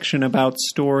next section about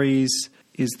stories,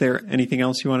 is there anything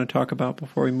else you want to talk about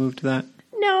before we move to that?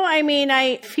 No, I mean,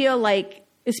 I feel like,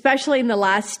 especially in the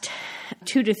last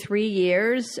 2 to 3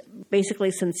 years,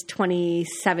 basically since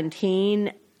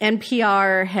 2017,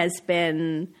 NPR has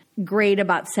been great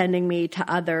about sending me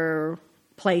to other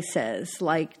places,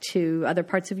 like to other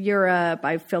parts of Europe.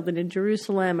 I filled it in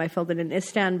Jerusalem. I filled it in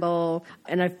Istanbul.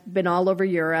 And I've been all over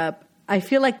Europe. I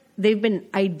feel like they've been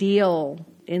ideal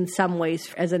in some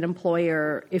ways as an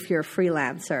employer if you're a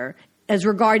freelancer, as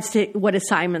regards to what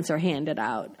assignments are handed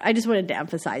out. I just wanted to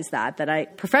emphasize that I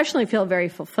professionally feel very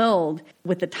fulfilled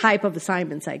with the type of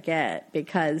assignments I get,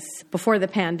 because before the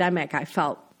pandemic, I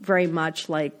felt very much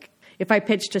like if I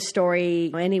pitched a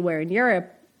story anywhere in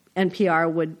Europe,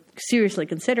 NPR would seriously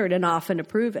consider it and often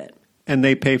approve it. And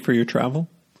they pay for your travel?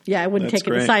 Yeah, I wouldn't take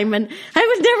an assignment.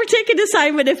 I would never take an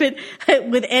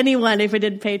assignment with anyone if it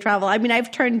didn't pay travel. I mean,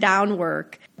 I've turned down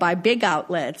work by big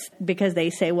outlets because they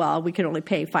say, well, we can only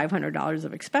pay $500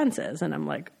 of expenses. And I'm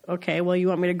like, okay, well, you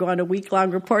want me to go on a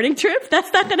week-long reporting trip?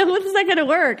 That's not going to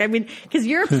work. I mean, because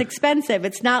Europe's expensive.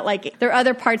 It's not like there are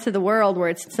other parts of the world where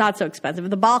it's not so expensive.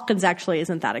 The Balkans actually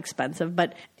isn't that expensive.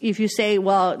 But if you say,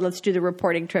 well, let's do the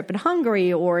reporting trip in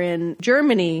Hungary or in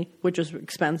Germany, which is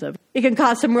expensive, it can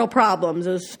cause some real problems.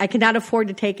 I cannot afford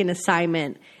to take an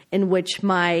assignment in which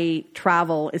my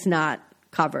travel is not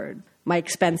covered. My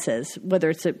expenses, whether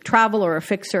it's a travel or a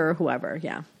fixer or whoever,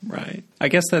 yeah. Right. I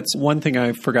guess that's one thing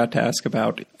I forgot to ask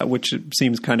about, which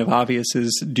seems kind of obvious,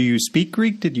 is do you speak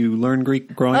Greek? Did you learn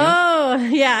Greek growing up? Oh,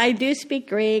 yeah, I do speak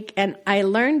Greek, and I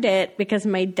learned it because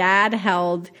my dad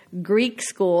held Greek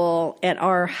school at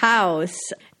our house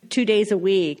 2 days a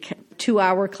week,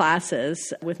 2-hour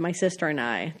classes with my sister and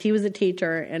I. He was a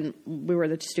teacher and we were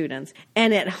the students.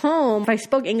 And at home, if I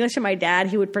spoke English to my dad,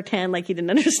 he would pretend like he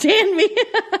didn't understand me.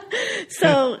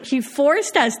 So he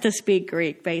forced us to speak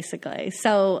Greek, basically.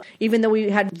 So even though we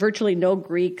had virtually no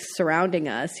Greeks surrounding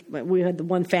us, we had the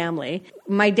one family,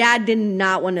 my dad did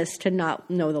not want us to not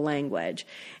know the language.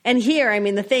 And here, I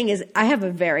mean, the thing is, I have a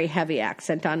very heavy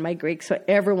accent on my Greek, so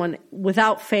everyone,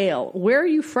 without fail, where are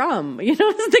you from? You know,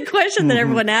 it's the question that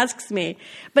everyone asks me.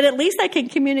 But at least I can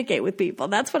communicate with people.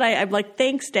 That's what I'm like,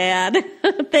 thanks, Dad.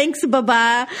 Thanks,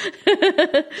 Baba.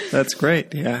 That's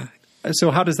great, yeah.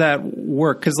 So how does that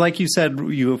work? Because like you said,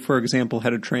 you, for example,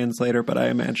 had a translator, but I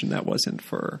imagine that wasn't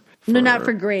for no, not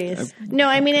for Greece. No,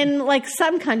 I mean, in like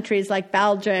some countries like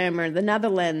Belgium or the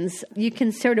Netherlands, you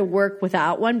can sort of work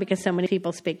without one because so many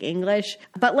people speak English.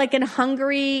 But like in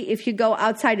Hungary, if you go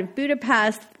outside of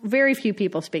Budapest, very few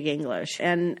people speak English.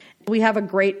 And we have a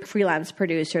great freelance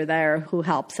producer there who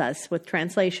helps us with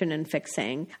translation and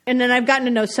fixing. And then I've gotten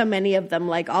to know so many of them,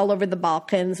 like all over the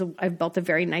Balkans. I've built a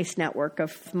very nice network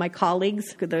of my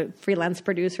colleagues, the freelance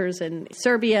producers in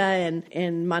Serbia and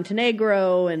in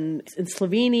Montenegro and in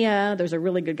Slovenia. There's a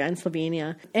really good guy in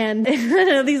Slovenia. And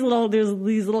these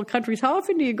little countries, how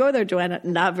often do you go there, Joanna?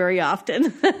 Not very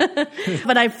often.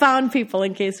 But I've found people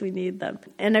in case we need them.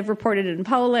 And I've reported in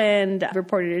Poland. I've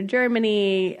reported in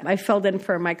Germany. I filled in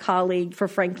for my colleague, for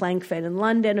Frank Langford in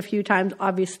London a few times.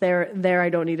 Obviously, there I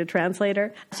don't need a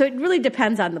translator. So it really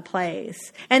depends on the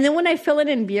place. And then when I fill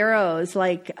in bureaus,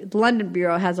 like the London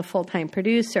bureau has a full-time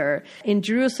producer. In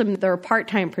Jerusalem, there are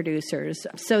part-time producers.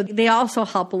 So they also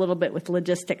help a little bit with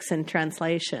logistics and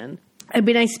translation. I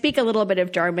mean, I speak a little bit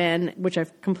of German, which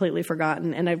I've completely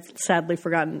forgotten, and I've sadly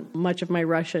forgotten much of my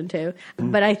Russian too.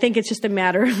 But I think it's just a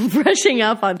matter of brushing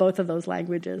up on both of those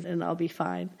languages, and I'll be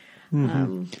fine.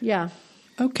 Yeah.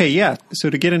 Okay, yeah.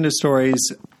 So to get into stories,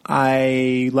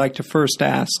 I like to first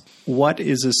ask, what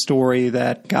is a story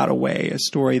that got away? A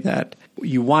story that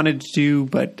you wanted to do,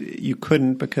 but you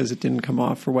couldn't because it didn't come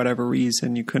off for whatever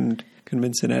reason. You couldn't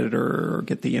convince an editor or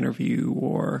get the interview,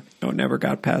 or never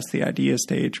got past the idea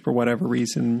stage for whatever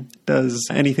reason. Does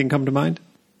anything come to mind?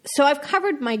 So I've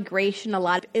covered migration a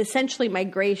lot. Essentially,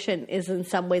 migration is in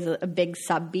some ways a big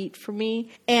subbeat for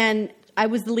me. And I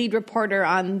was the lead reporter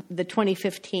on the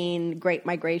 2015 Great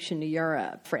Migration to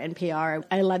Europe for NPR.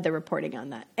 I led the reporting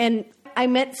on that. And I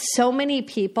met so many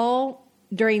people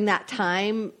during that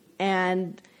time,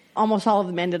 and almost all of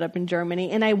them ended up in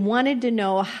Germany. And I wanted to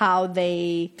know how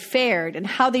they fared and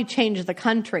how they changed the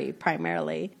country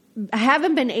primarily. I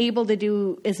haven't been able to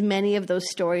do as many of those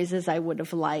stories as I would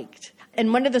have liked.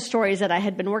 And one of the stories that I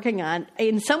had been working on,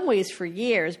 in some ways for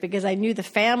years, because I knew the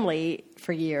family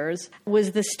for years,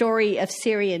 was the story of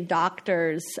Syrian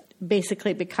doctors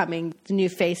basically becoming the new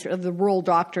face of the rural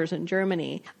doctors in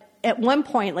Germany. At one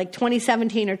point, like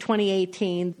 2017 or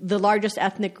 2018, the largest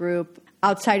ethnic group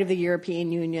outside of the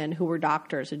European Union who were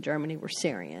doctors in Germany were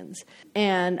Syrians.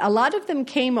 And a lot of them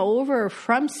came over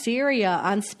from Syria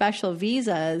on special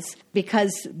visas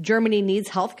because Germany needs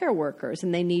healthcare workers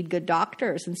and they need good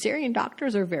doctors. And Syrian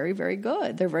doctors are very, very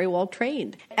good. They're very well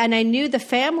trained. And I knew the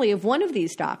family of one of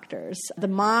these doctors. The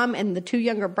mom and the two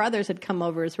younger brothers had come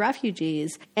over as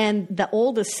refugees. And the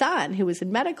oldest son, who was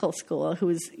in medical school, who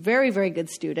was a very, very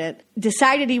good student,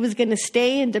 decided he was going to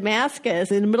stay in Damascus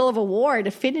in the middle of a war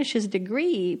to finish his degree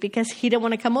because he didn't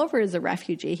want to come over as a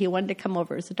refugee. He wanted to come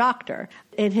over as a doctor.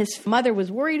 And his mother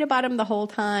was worried about him the whole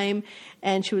time.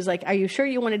 And she was like, "Are you sure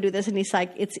you want to do this?" And he's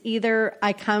like, "It's either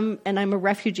I come and I'm a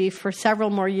refugee for several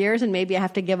more years and maybe I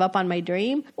have to give up on my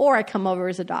dream, or I come over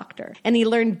as a doctor." And he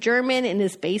learned German in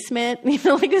his basement,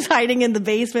 like he was hiding in the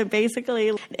basement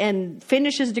basically, and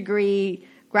finished his degree,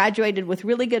 graduated with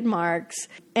really good marks,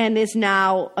 and is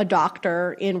now a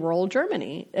doctor in rural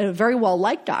Germany. A very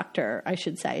well-liked doctor, I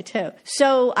should say, too.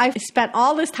 So I've spent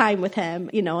all this time with him,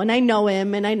 and I know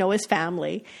him and I know his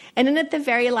family. And then at the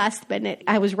very last minute,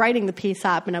 I was writing the piece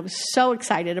up and I was so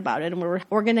excited about it. And we were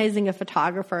organizing a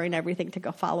photographer and everything to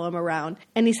go follow him around.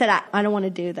 And he said, I don't want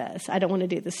to do this. I don't want to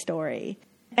do this story.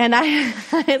 And I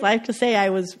have to say I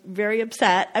was very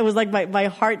upset. I was like, my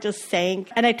heart just sank.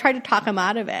 And I tried to talk him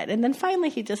out of it. And then finally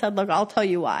he just said, "Look, I'll tell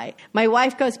you why. My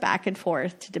wife goes back and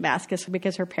forth to Damascus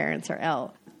because her parents are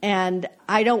ill. And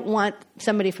I don't want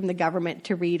somebody from the government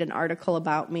to read an article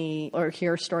about me or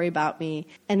hear a story about me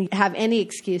and have any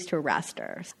excuse to arrest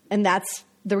her." And that's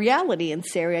the reality in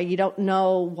Syria. You don't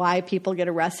know why people get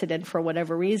arrested and for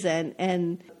whatever reason.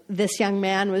 And this young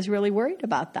man was really worried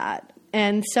about that.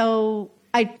 And so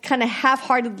I kind of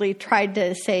half-heartedly tried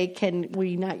to say, "Can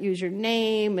we not use your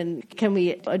name? And can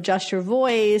we adjust your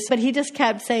voice?" But he just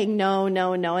kept saying, no,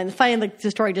 no, no. And finally, the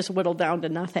story just whittled down to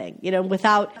nothing.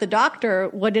 Without the doctor,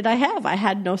 what did I have? I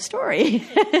had no story.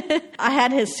 I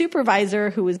had his supervisor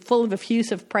who was full of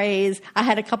effusive praise. I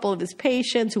had a couple of his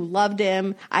patients who loved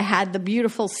him. I had the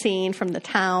beautiful scene from the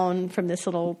town, from this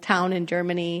little town in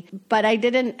Germany. But I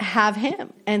didn't have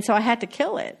him. And so I had to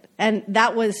kill it. And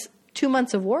that was 2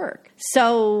 months of work.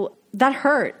 So that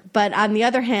hurt. But on the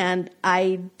other hand,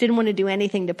 I didn't want to do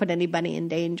anything to put anybody in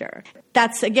danger.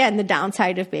 That's, again, the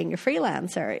downside of being a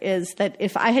freelancer, is that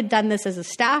if I had done this as a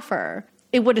staffer,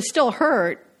 it would have still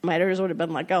hurt. My editors would have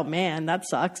been like, "Oh man, that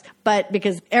sucks." But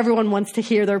because everyone wants to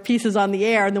hear their pieces on the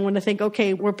air and they want to think,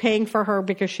 okay, we're paying for her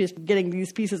because she's getting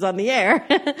these pieces on the air.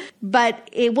 But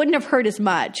it wouldn't have hurt as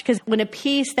much, because when a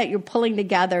piece that you're pulling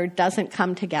together doesn't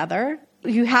come together,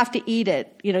 you have to eat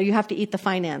it. You have to eat the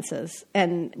finances.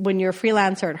 And when you're a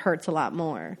freelancer, it hurts a lot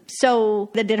more. So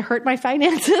that did hurt my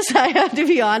finances, I have to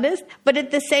be honest. But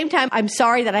at the same time, I'm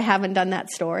sorry that I haven't done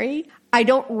that story. I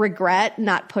don't regret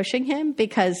not pushing him,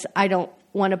 because I don't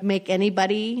want to make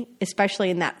anybody,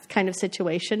 especially in that kind of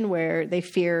situation where they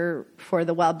fear for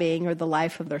the well-being or the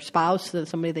life of their spouse or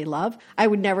somebody they love. I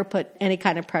would never put any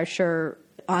kind of pressure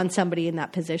on somebody in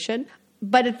that position.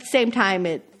 But at the same time,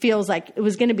 it feels like it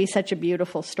was going to be such a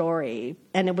beautiful story,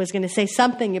 and it was going to say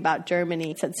something about Germany.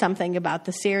 It said something about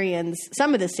the Syrians,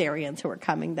 some of the Syrians who were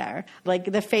coming there. Like,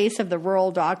 the face of the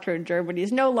rural doctor in Germany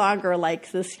is no longer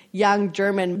like this young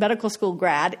German medical school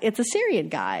grad. It's a Syrian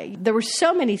guy. There were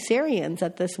so many Syrians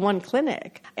at this one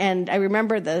clinic. And I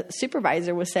remember the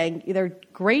supervisor was saying, "They're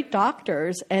great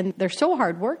doctors and they're so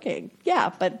hardworking."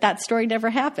 Yeah, but that story never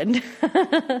happened.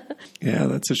 Yeah,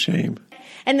 that's a shame.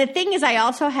 And the thing is, I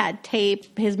also had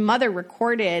tape his mother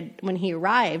recorded when he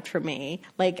arrived for me.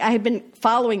 Like, I had been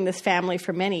following this family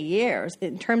for many years.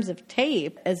 In terms of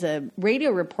tape, as a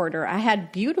radio reporter, I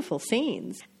had beautiful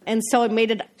scenes. And so it made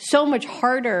it so much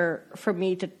harder for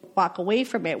me to walk away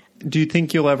from it. Do you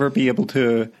think you'll ever be able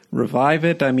to revive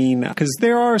it? I mean, because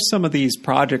there are some of these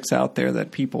projects out there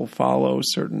that people follow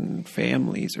certain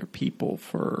families or people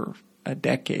for a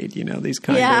decade, these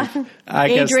kind of, I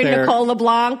guess Adrienne Nicole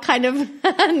LeBlanc kind of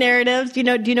narratives. Do you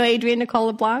know Adrienne Nicole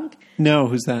LeBlanc? No,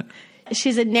 who's that?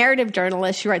 She's a narrative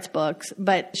journalist. She writes books,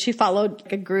 but she followed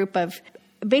a group of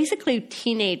basically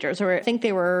teenagers, or I think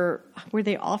were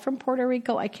they all from Puerto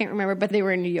Rico? I can't remember, but they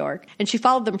were in New York. And she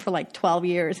followed them for like 12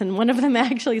 years. And one of them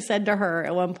actually said to her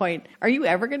at one point, "Are you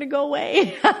ever going to go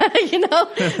away?" But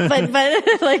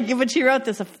she wrote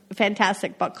this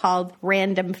fantastic book called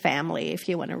Random Family, if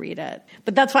you want to read it.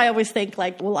 But that's why I always think,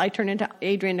 like, will I turn into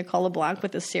Adrienne Nicole LeBlanc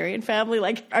with the Syrian family?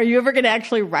 Like, are you ever going to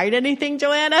actually write anything,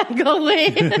 Joanna? Go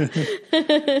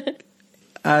away.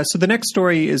 So the next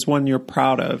story is one you're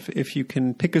proud of. If you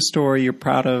can pick a story you're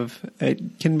proud of,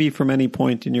 it can be from any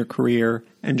point in your career,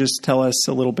 and just tell us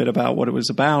a little bit about what it was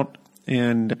about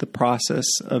and the process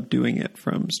of doing it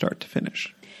from start to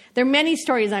finish. There are many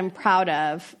stories I'm proud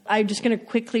of. I'm just going to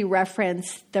quickly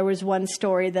reference, there was one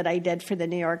story that I did for the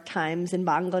New York Times in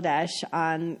Bangladesh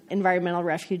on environmental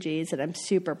refugees that I'm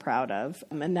super proud of.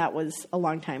 And that was a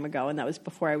long time ago, and that was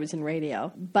before I was in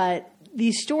radio. But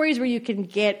these stories where you can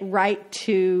get right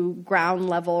to ground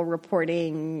level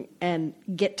reporting and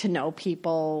get to know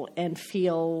people and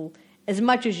feel as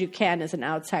much as you can as an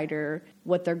outsider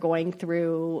what they're going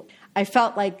through. I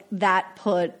felt like that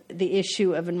put the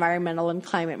issue of environmental and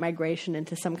climate migration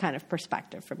into some kind of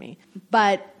perspective for me.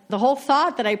 But the whole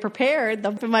thought that I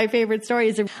prepared, my favorite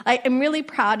stories, I'm really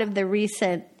proud of the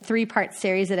recent 3-part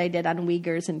series that I did on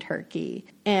Uyghurs in Turkey.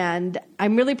 And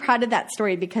I'm really proud of that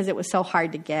story because it was so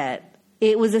hard to get.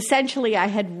 It was essentially, I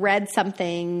had read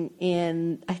something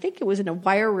in, I think it was in a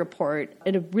Wire report,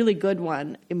 in a really good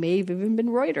one. It may have even been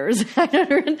Reuters.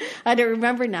 I don't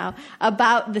remember now,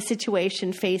 about the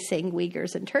situation facing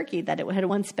Uyghurs in Turkey, that it had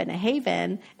once been a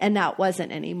haven and now it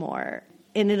wasn't anymore.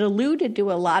 And it alluded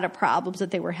to a lot of problems that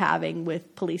they were having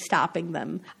with police stopping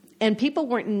them. And people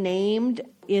weren't named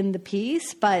in the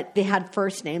piece, but they had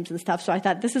first names and stuff. So I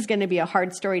thought this is going to be a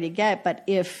hard story to get. But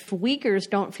if Uyghurs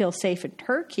don't feel safe in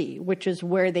Turkey, which is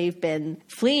where they've been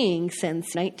fleeing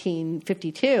since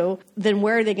 1952, then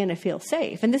where are they going to feel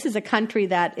safe? And this is a country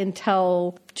that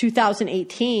until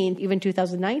 2018, even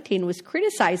 2019, was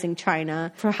criticizing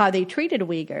China for how they treated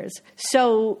Uyghurs.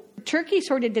 So Turkey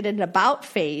sort of did an about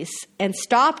face and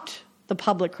stopped the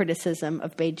public criticism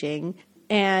of Beijing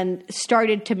and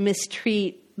started to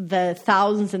mistreat the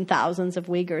thousands and thousands of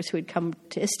Uyghurs who had come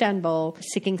to Istanbul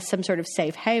seeking some sort of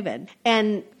safe haven.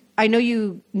 And I know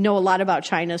you know a lot about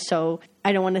China, so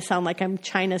I don't want to sound like I'm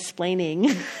China-splaining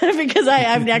because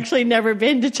I've actually never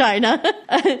been to China.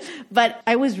 But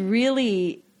I was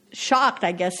really shocked,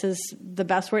 I guess is the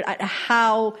best word, at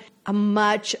how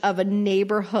much of a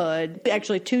neighborhood,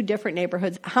 actually 2 different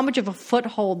neighborhoods, how much of a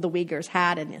foothold the Uyghurs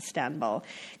had in Istanbul.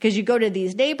 Because you go to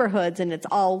these neighborhoods and it's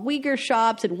all Uyghur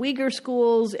shops and Uyghur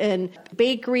schools and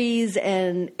bakeries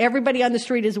and everybody on the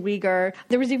street is Uyghur.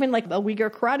 There was even like a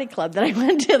Uyghur karate club that I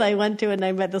went to and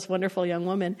I met this wonderful young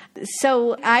woman.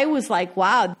 So I was like,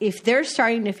 wow, if they're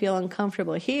starting to feel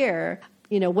uncomfortable here,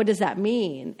 what does that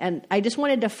mean? And I just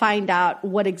wanted to find out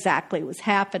what exactly was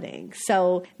happening.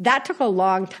 So that took a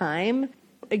long time.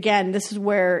 Again, this is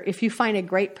where if you find a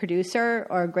great producer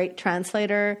or a great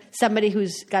translator, somebody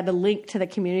who's got a link to the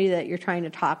community that you're trying to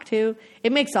talk to,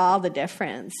 it makes all the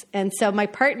difference. And so my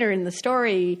partner in the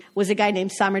story was a guy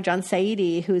named Samarjan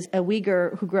Saidi, who's a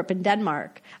Uyghur who grew up in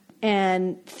Denmark.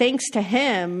 And thanks to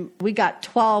him, we got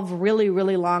 12 really,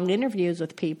 really long interviews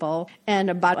with people and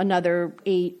about another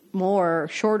 8 more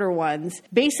shorter ones,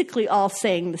 basically all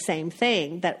saying the same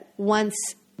thing, that once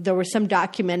there was some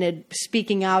documented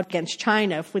speaking out against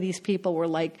China, if these people were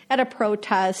like at a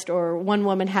protest, or one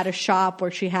woman had a shop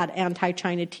where she had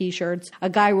anti-China t-shirts. A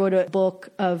guy wrote a book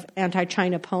of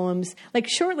anti-China poems. Like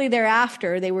shortly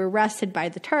thereafter, they were arrested by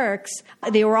the Turks.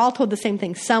 They were all told the same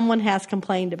thing. Someone has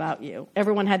complained about you.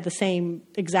 Everyone had the same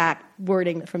exact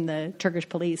wording from the Turkish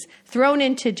police. Thrown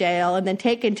into jail and then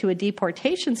taken to a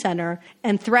deportation center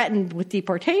and threatened with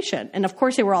deportation. And of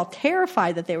course, they were all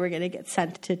terrified that they were going to get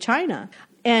sent to China.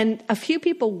 And a few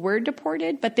people were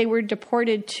deported, but they were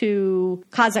deported to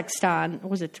Kazakhstan.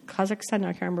 Was it Kazakhstan?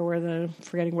 I can't remember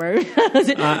forgetting where.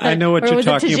 I know what you're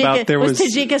talking about. It was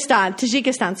Tajikistan.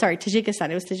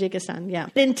 Tajikistan. It was Tajikistan, yeah.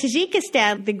 In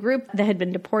Tajikistan, the group that had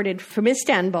been deported from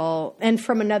Istanbul and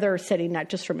from another city, not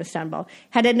just from Istanbul,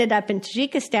 had ended up in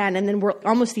Tajikistan and then were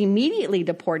almost immediately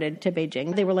deported to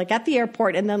Beijing. They were like at the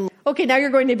airport and then, okay, now you're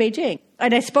going to Beijing.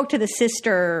 And I spoke to the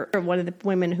sister of one of the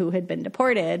women who had been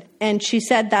deported, and she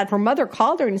said that her mother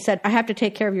called her and said, I have to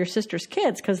take care of your sister's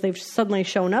kids because they've suddenly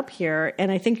shown up here,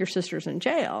 and I think your sister's in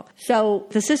jail. So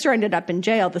the sister ended up in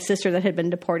jail. The sister that had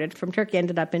been deported from Turkey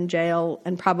ended up in jail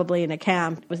and probably in a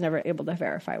camp. Was never able to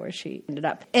verify where she ended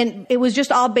up. And it was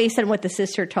just all based on what the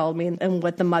sister told me and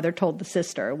what the mother told the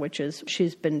sister, which is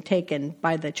she's been taken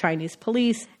by the Chinese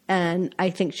police, and I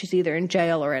think she's either in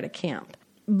jail or at a camp.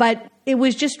 But it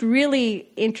was just really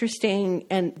interesting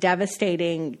and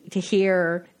devastating to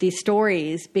hear these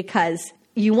stories because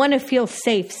you want to feel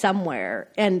safe somewhere.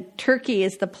 And Turkey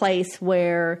is the place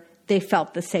where they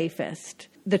felt the safest.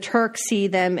 The Turks see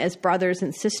them as brothers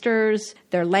and sisters.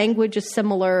 Their language is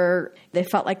similar. They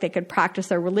felt like they could practice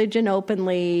their religion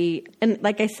openly. And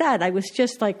like I said, I was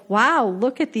just like, wow,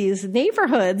 look at these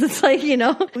neighborhoods. It's like, you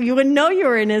wouldn't know you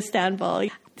were in Istanbul.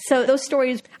 So those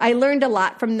stories, I learned a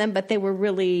lot from them, but they were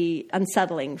really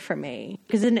unsettling for me.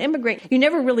 Because as an immigrant, you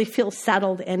never really feel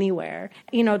settled anywhere.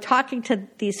 Talking to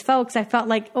these folks, I felt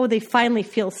like, they finally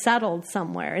feel settled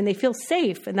somewhere and they feel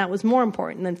safe. And that was more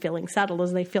important than feeling settled,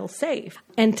 is they feel safe.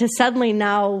 And to suddenly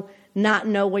now not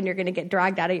know when you're going to get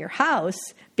dragged out of your house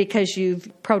because you've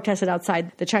protested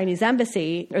outside the Chinese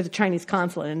embassy or the Chinese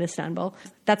consulate in Istanbul,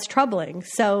 that's troubling.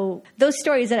 So those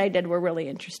stories that I did were really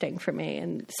interesting for me,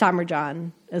 and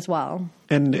Samarjan as well.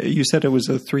 And you said it was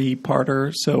a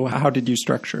 3-parter, so how did you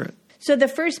structure it? So the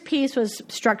first piece was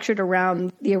structured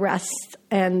around the arrests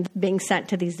and being sent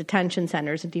to these detention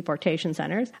centers and deportation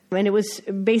centers. And it was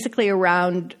basically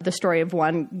around the story of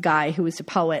one guy who was a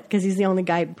poet, because he's the only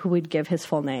guy who would give his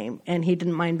full name, and he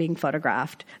didn't mind being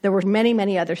photographed. There were many,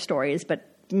 many other stories, but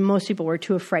most people were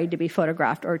too afraid to be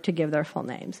photographed or to give their full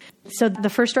names. So the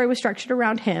first story was structured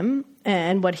around him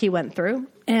and what he went through.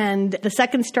 And the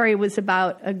second story was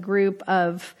about a group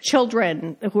of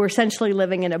children who were essentially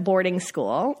living in a boarding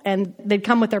school. And they'd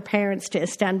come with their parents to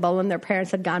Istanbul, and their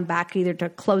parents had gone back either to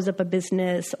close up a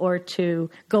business or to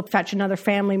go fetch another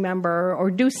family member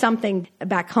or do something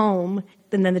back home.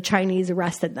 And then the Chinese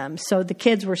arrested them. So the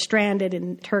kids were stranded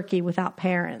in Turkey without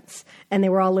parents, and they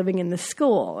were all living in the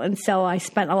school. And so I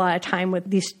spent a lot of time with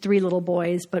these 3 little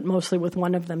boys, but mostly with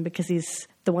one of them because he's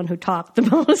the one who talked the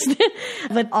most.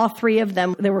 But all 3 of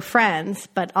them, they were friends,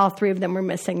 but all 3 of them were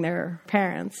missing their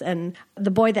parents. And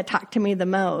the boy that talked to me the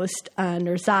most,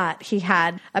 Nurzat, he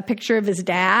had a picture of his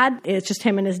dad. It's just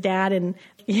him and his dad, and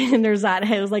Nurzat,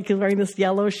 he was wearing this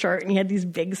yellow shirt, and he had these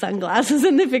big sunglasses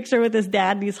in the picture with his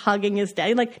dad, and he's hugging his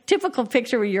dad. Like, typical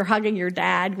picture where you're hugging your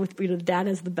dad with, the dad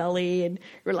has the belly, and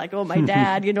you're like, oh, my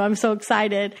dad, I'm so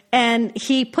excited. And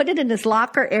he put it in his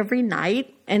locker every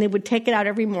night, and he would take it out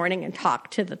every morning and talk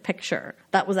to the picture.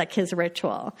 That was his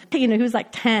ritual. He was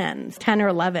 10 or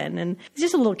 11, and he's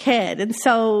just a little kid. And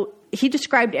so he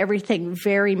described everything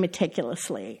very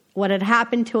meticulously. What had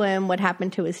happened to him, what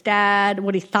happened to his dad,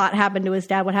 what he thought happened to his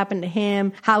dad, what happened to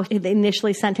him, how they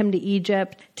initially sent him to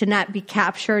Egypt to not be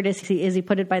captured, as he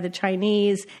put it, by the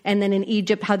Chinese. And then in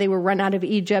Egypt, how they were run out of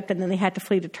Egypt, and then they had to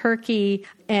flee to Turkey,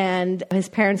 and his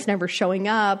parents never showing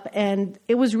up. And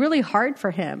it was really hard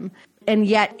for him. And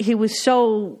yet he was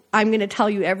so, I'm going to tell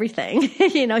you everything.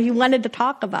 He wanted to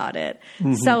talk about it.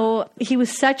 Mm-hmm. So he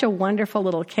was such a wonderful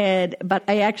little kid, but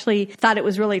I actually thought it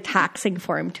was really taxing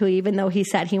for him too. Even though he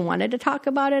said he wanted to talk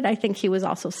about it, I think he was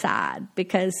also sad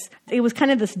because it was kind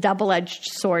of this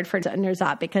double-edged sword for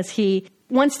Nurzat, because he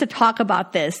wants to talk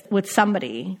about this with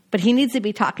somebody, but he needs to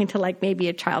be talking to maybe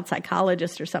a child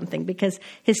psychologist or something, because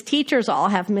his teachers all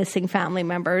have missing family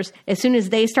members. As soon as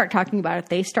they start talking about it,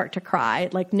 they start to cry.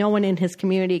 No one in his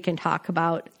community can talk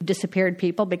about disappeared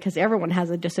people because everyone has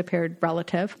a disappeared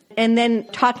relative. And then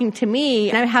talking to me,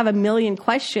 and I have a million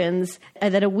questions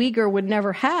that a Uyghur would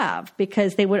never have,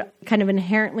 because they would kind of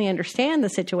inherently understand the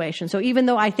situation. So even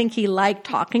though I think he liked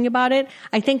talking about it,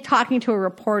 I think talking to a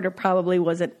reporter probably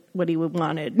wasn't what he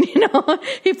wanted.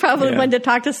 He probably wanted to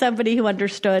talk to somebody who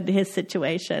understood his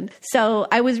situation. So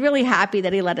I was really happy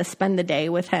that he let us spend the day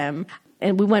with him.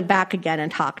 And we went back again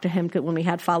and talked to him when we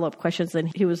had follow-up questions.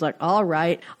 And he was like, all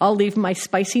right, I'll leave my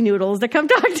spicy noodles to come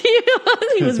talk to you.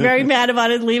 He was very mad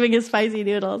about it, leaving his spicy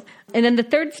noodles. And then the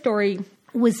third story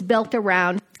was built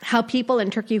around how people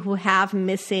in Turkey who have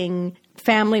missing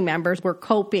family members were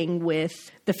coping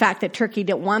with the fact that Turkey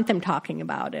didn't want them talking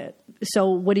about it.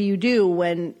 So what do you do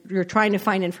when you're trying to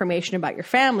find information about your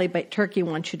family, but Turkey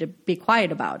wants you to be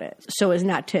quiet about it so as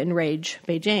not to enrage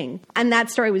Beijing? And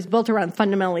that story was built around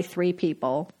fundamentally 3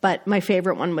 people. But my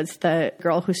favorite one was the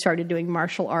girl who started doing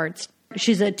martial arts.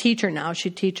 She's a teacher now. She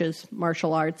teaches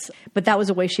martial arts. But that was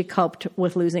a way she coped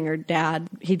with losing her dad.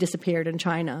 He disappeared in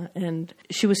China. And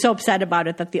she was so upset about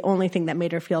it that the only thing that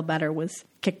made her feel better was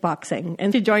kickboxing.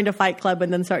 And she joined a fight club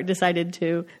and then decided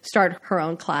to start her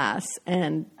own class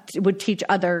and would teach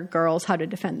other girls how to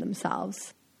defend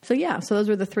themselves. So those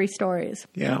were the 3 stories.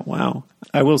 Yeah, wow.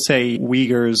 I will say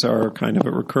Uyghurs are kind of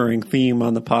a recurring theme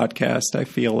on the podcast. I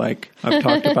feel like I've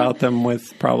talked about them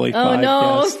with probably 5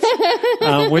 guests.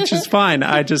 which is fine.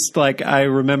 I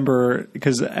remember,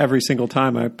 because every single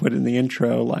time I put in the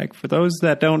intro, like, for those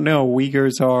that don't know,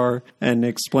 Uyghurs are, and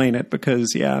explain it,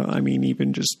 because,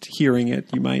 even just hearing it,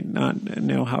 you might not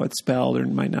know how it's spelled or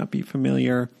might not be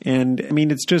familiar. And,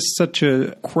 it's just such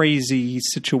a crazy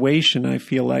situation, I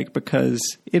feel like, because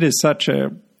it is such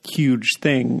a huge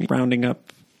thing, rounding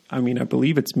up, I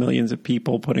believe it's millions of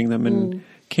people, putting them in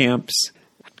camps.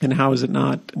 And how is it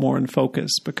not more in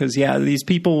focus? Because, these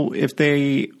people, if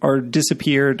they are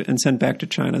disappeared and sent back to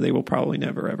China, they will probably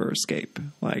never, ever escape.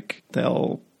 Like,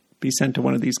 they'll be sent to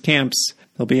one of these camps,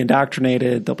 they'll be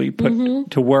indoctrinated, they'll be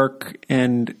put to work,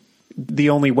 and the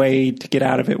only way to get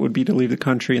out of it would be to leave the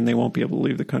country, and they won't be able to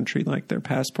leave the country. Like, their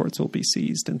passports will be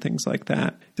seized and things like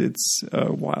that. It's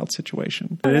a wild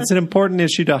situation. And it's an important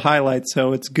issue to highlight,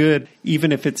 so it's good.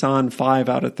 Even if it's on 5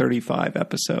 out of 35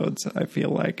 episodes, I feel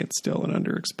like it's still an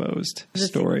underexposed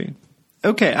story.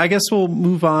 Okay, I guess we'll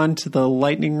move on to the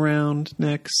lightning round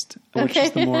next, which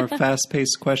is the more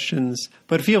fast-paced questions.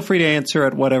 But feel free to answer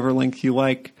at whatever length you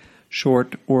like,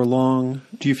 short or long.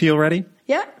 Do you feel ready?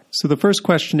 Yeah. So the first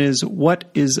question is, what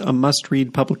is a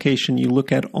must-read publication you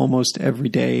look at almost every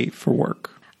day for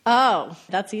work? Oh,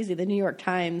 that's easy. The New York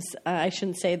Times. I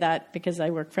shouldn't say that because I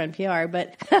work for NPR,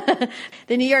 but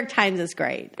the New York Times is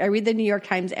great. I read the New York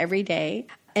Times every day.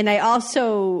 And I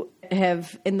also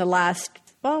have, in the last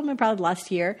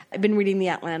year, I've been reading The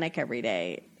Atlantic every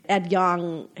day. Ed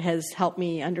Yong has helped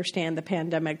me understand the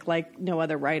pandemic like no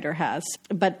other writer has.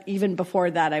 But even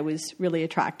before that, I was really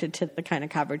attracted to the kind of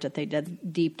coverage that they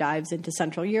did, deep dives into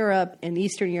Central Europe and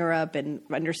Eastern Europe and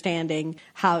understanding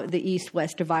how the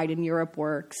East-West divide in Europe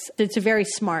works. It's a very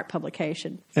smart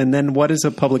publication. And then what is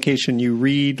a publication you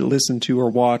read, listen to, or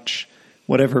watch,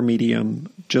 whatever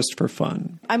medium, just for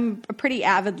fun? I'm a pretty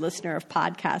avid listener of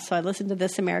podcasts. So I listen to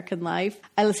This American Life.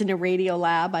 I listen to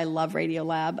Radiolab. I love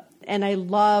Radiolab. And I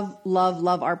love, love,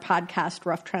 love our podcast,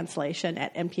 Rough Translation,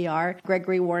 at NPR.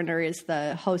 Gregory Warner is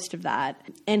the host of that.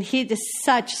 And he does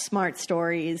such smart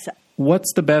stories.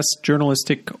 What's the best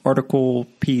journalistic article,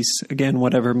 piece, again,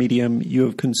 whatever medium, you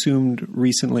have consumed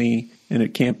recently, and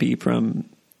it can't be from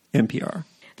NPR?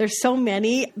 There's so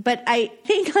many, but I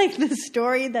think like the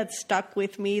story that stuck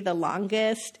with me the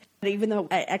longest, even though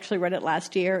I actually read it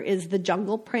last year, is The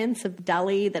Jungle Prince of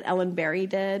Delhi that Ellen Berry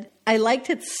did. I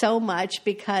liked it so much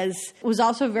because it was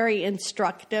also very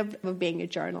instructive of being a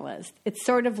journalist. It's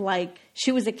sort of like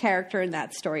she was a character in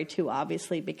that story too,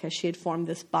 obviously, because she had formed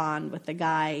this bond with the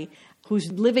guy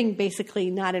who's living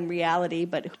basically not in reality,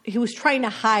 but he was trying to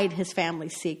hide his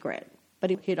family's secret. But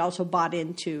he had also bought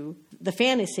into the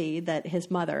fantasy that his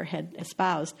mother had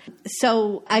espoused.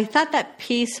 So I thought that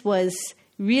piece was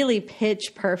really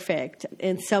pitch perfect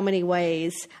in so many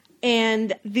ways.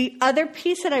 And the other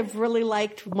piece that I've really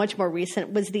liked, much more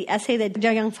recent, was the essay that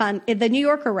Zhao Yangfan, the New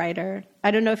Yorker writer,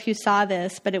 I don't know if you saw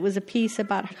this, but it was a piece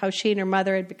about how she and her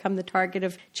mother had become the target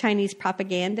of Chinese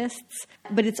propagandists.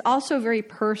 But it's also a very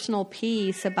personal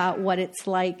piece about what it's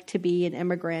like to be an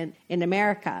immigrant in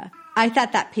America. I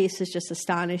thought that piece was just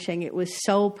astonishing. It was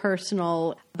so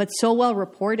personal, but so well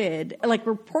reported. Like,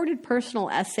 reported personal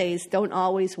essays don't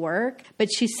always work,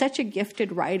 but she's such a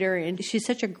gifted writer and she's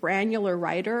such a granular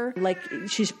writer. Like,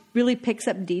 she really picks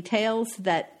up details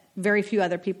that very few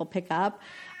other people pick up,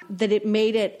 that it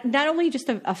made it not only just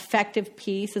an effective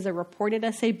piece as a reported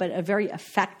essay, but a very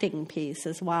affecting piece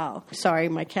as well. Sorry,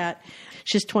 my cat.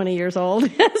 She's 20 years old.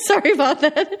 Sorry about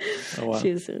that. Oh,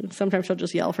 wow. Sometimes she'll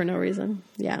just yell for no reason.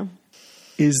 Yeah.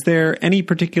 Is there any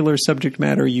particular subject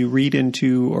matter you read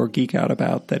into or geek out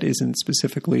about that isn't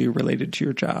specifically related to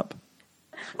your job?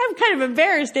 I'm kind of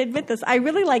embarrassed to admit this. I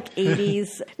really like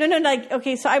 80s.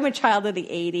 So I'm a child of the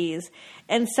 80s.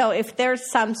 And so if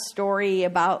there's some story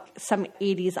about some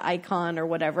 80s icon or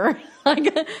whatever,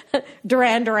 like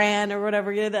Duran Duran or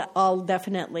whatever, I'll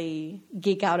definitely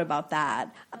geek out about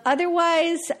that.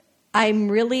 Otherwise, I'm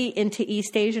really into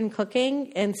East Asian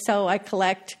cooking. And so I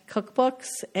collect cookbooks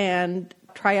and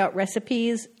try out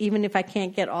recipes, even if I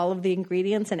can't get all of the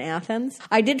ingredients in Athens.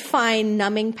 I did find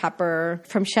numbing pepper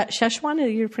from Szechuan.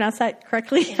 Did you pronounce that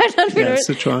correctly? Yeah,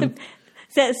 Sichuan.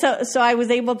 So I was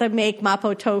able to make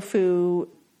mapo tofu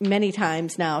many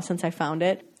times now since I found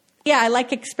it. Yeah, I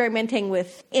like experimenting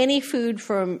with any food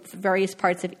from various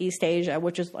parts of East Asia,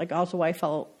 which is like also why I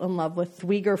fell in love with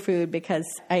Uyghur food, because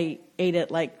I ate it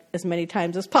like as many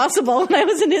times as possible when I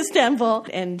was in Istanbul.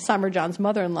 And Samar John's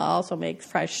mother-in-law also makes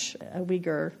fresh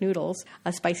Uyghur noodles,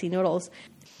 spicy noodles.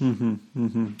 Mm-hmm,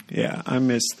 mm-hmm. Yeah, I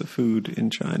miss the food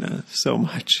in China so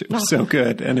much. It was so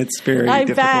good, and it's very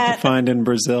difficult to find in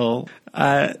Brazil.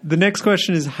 The next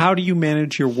question is, how do you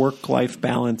manage your work-life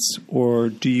balance, or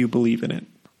do you believe in it?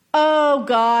 Oh,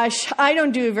 gosh. I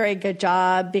don't do a very good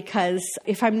job because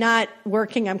if I'm not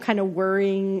working, I'm kind of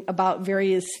worrying about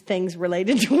various things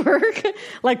related to work.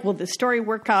 Like, will this story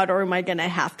work out, or am I going to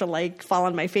have to fall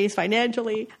on my face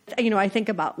financially? I think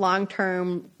about long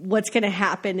term, what's going to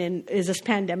happen, and is this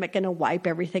pandemic going to wipe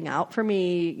everything out for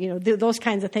me? Those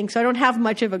kinds of things. So I don't have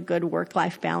much of a good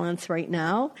work-life balance right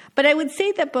now. But I would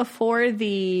say that before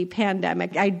the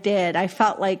pandemic, I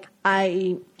felt like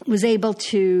I was able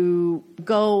to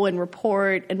go and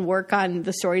report and work on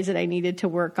the stories that I needed to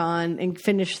work on and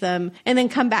finish them, and then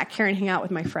come back here and hang out with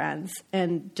my friends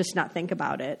and just not think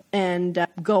about it, and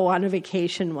go on a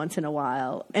vacation once in a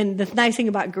while. And the nice thing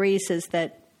about Greece is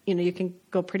that you can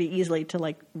go pretty easily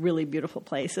to really beautiful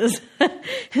places.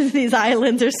 These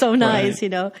islands are so nice,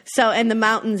 right. So, and the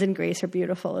mountains in Greece are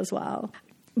beautiful as well.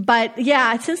 But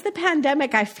yeah, since the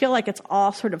pandemic, I feel like it's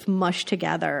all sort of mushed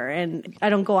together, and I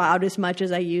don't go out as much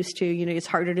as I used to. It's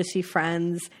harder to see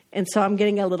friends. And so I'm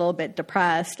getting a little bit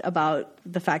depressed about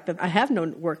the fact that I have no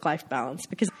work-life balance,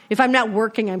 because if I'm not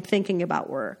working, I'm thinking about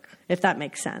work, if that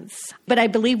makes sense. But I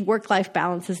believe work-life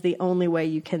balance is the only way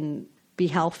you can be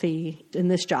healthy in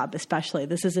this job, especially.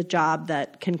 This is a job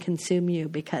that can consume you,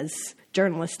 because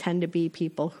journalists tend to be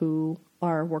people who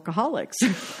are workaholics.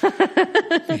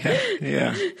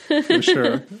 Yeah, for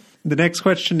sure. The next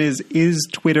question is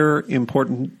Twitter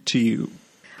important to you?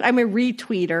 I'm a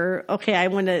retweeter. Okay, I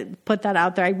want to put that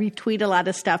out there. I retweet a lot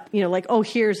of stuff,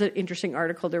 here's an interesting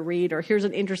article to read, or here's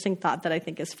an interesting thought that I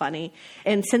think is funny.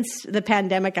 And since the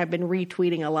pandemic, I've been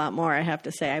retweeting a lot more. I have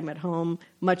to say, I'm at home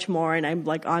much more, and I'm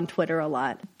on Twitter a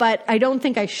lot. But I don't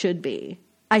think I should be.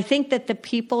 I think that the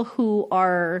people who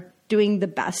are doing the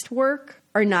best work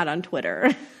are not on Twitter.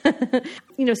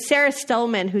 Sarah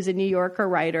Stillman, who's a New Yorker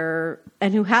writer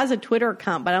and who has a Twitter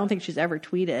account, but I don't think she's ever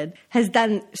tweeted, has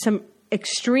done some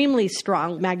extremely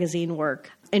strong magazine work.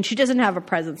 And she doesn't have a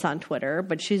presence on Twitter,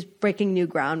 but she's breaking new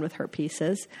ground with her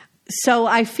pieces. So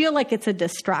I feel like it's a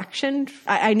distraction.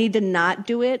 I need to not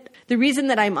do it. The reason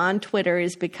that I'm on Twitter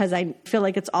is because I feel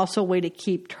like it's also a way to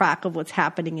keep track of what's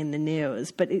happening in the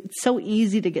news. But it's so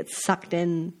easy to get sucked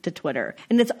into Twitter.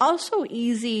 And it's also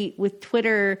easy with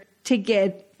Twitter to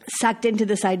get sucked into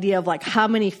this idea of how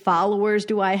many followers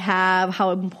do I have? How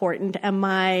important am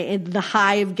I? In the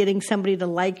high of getting somebody to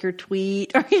like your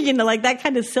tweet, or, that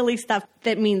kind of silly stuff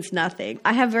that means nothing.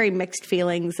 I have very mixed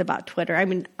feelings about Twitter. I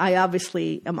mean, I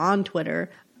obviously am on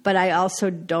Twitter, but I also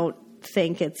don't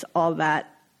think it's all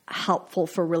that helpful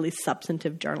for really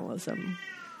substantive journalism.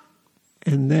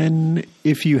 And then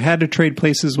if you had to trade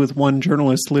places with one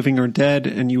journalist, living or dead,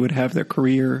 and you would have their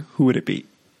career, who would it be?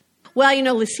 Well,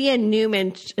 Lucia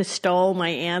Newman stole my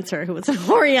answer, who was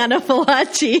Oriana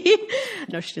Fallaci.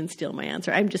 No, she didn't steal my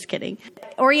answer. I'm just kidding.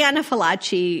 Oriana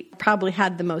Fallaci probably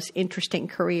had the most interesting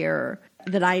career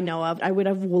that I know of. I would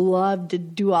have loved to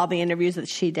do all the interviews that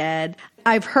she did.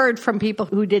 I've heard from people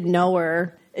who didn't know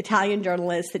her, Italian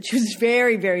journalists, that she was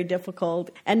very, very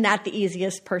difficult and not the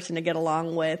easiest person to get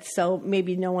along with. So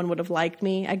maybe no one would have liked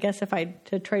me, I guess, if I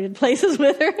had traded places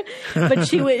with her. But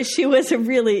she was a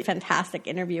really fantastic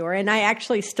interviewer. And I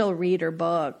actually still read her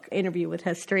book, Interview with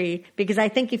History, because I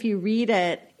think if you read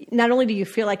it, not only do you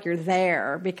feel like you're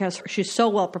there because she's so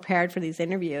well prepared for these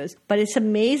interviews, but it's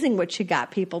amazing what she got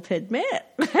people to admit.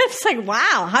 It's like,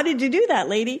 wow, how did you do that,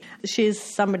 lady? She's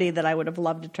somebody that I would have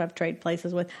loved to trade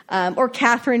places with. Or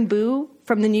Catherine Boo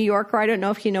from The New Yorker. I don't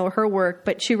know if you know her work,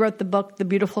 but she wrote the book The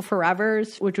Beautiful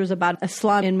Forevers, which was about a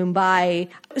slum in Mumbai.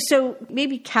 So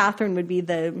maybe Catherine would be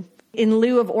in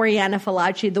lieu of Oriana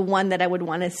Fallaci, the one that I would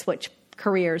want to switch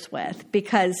careers with,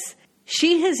 because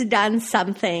she has done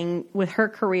something with her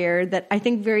career that I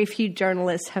think very few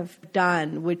journalists have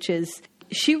done, which is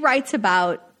she writes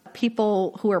about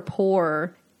people who are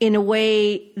poor in a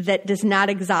way that does not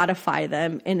exotify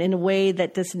them and in a way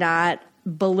that does not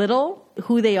belittle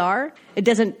who they are. It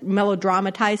doesn't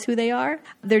melodramatize who they are.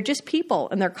 They're just people,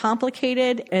 and they're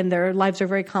complicated, and their lives are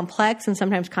very complex and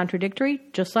sometimes contradictory,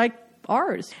 just like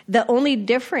ours. The only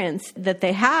difference that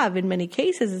they have in many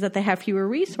cases is that they have fewer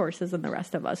resources than the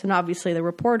rest of us, and obviously the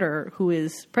reporter who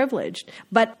is privileged.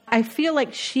 But I feel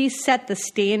like she set the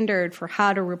standard for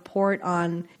how to report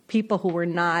on people who were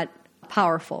not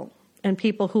powerful and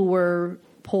people who were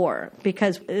poor,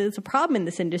 because it's a problem in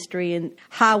this industry and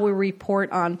how we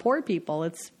report on poor people.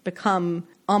 It's become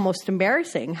almost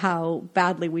embarrassing how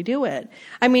badly we do it.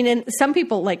 I mean, and some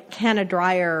people like Hannah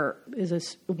Dreier is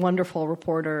a wonderful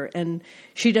reporter, and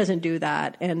she doesn't do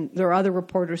that. And there are other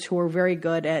reporters who are very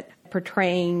good at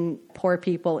portraying poor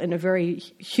people in a very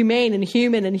humane and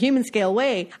human scale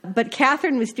way. But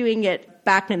Catherine was doing it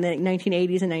back in the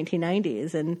 1980s and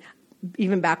 1990s. And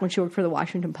even back when she worked for the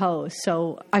Washington Post.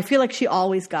 So I feel like she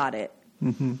always got it.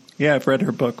 Mm-hmm. Yeah, I've read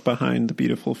her book, Behind the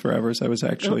Beautiful Forevers. I was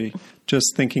actually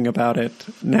just thinking about it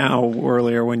now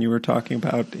earlier when you were talking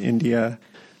about India.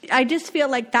 I just feel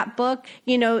like that book,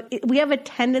 we have a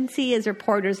tendency as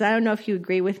reporters, I don't know if you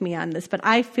agree with me on this, but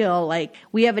I feel like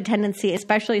we have a tendency,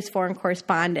 especially as foreign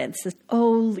correspondents,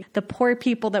 the poor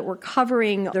people that we're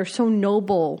covering, they're so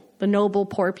noble, the noble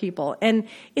poor people. And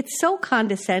it's so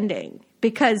condescending.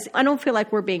 Because I don't feel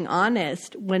like we're being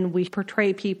honest when we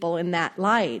portray people in that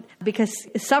light. Because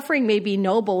suffering may be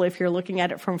noble if you're looking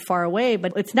at it from far away,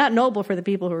 but it's not noble for the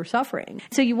people who are suffering.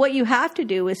 So what you have to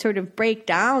do is sort of break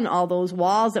down all those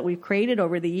walls that we've created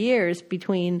over the years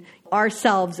between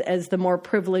ourselves as the more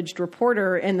privileged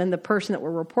reporter and then the person that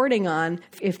we're reporting on,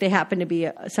 if they happen to be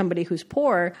somebody who's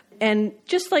poor. And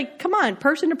just come on,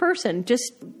 person to person,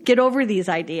 just get over these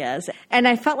ideas. And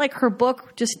I felt like her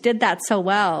book just did that so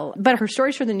well. But her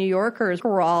stories for the New Yorkers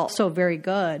were all so very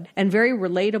good and very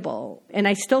relatable. And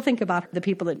I still think about the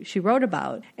people that she wrote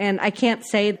about. And I can't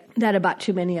say that about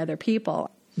too many other people.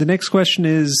 The next question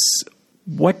is,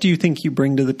 what do you think you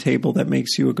bring to the table that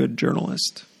makes you a good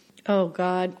journalist? Oh,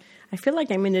 God. I feel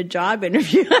like I'm in a job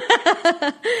interview.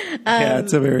 Yeah,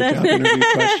 it's a very job interview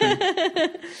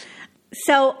question.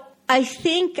 So I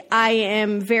think I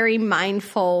am very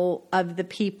mindful of the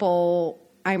people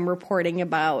I'm reporting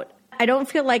about. I don't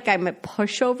feel like I'm a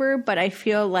pushover, but I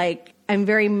feel like I'm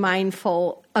very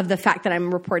mindful of the fact that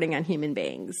I'm reporting on human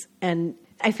beings. And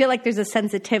I feel like there's a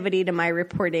sensitivity to my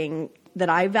reporting that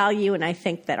I value and I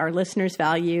think that our listeners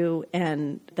value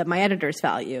and that my editors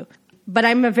value. But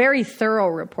I'm a very thorough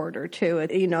reporter, too.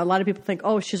 A lot of people think,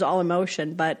 oh, she's all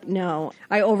emotion. But no,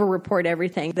 I over-report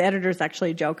everything. The editors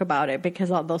actually joke about it because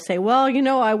they'll say, well,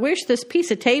 I wish this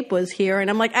piece of tape was here. And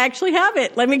I'm like, I actually have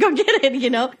it. Let me go get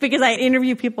it, because I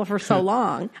interview people for so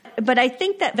long. But I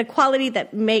think that the quality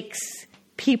that makes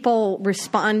people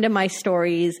respond to my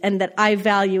stories and that I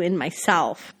value in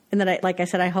myself, and that, like I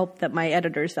said, I hope that my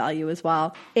editors value as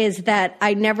well, is that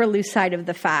I never lose sight of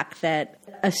the fact that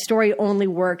a story only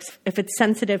works if it's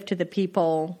sensitive to the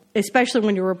people, especially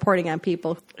when you're reporting on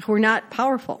people who are not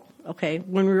powerful, okay?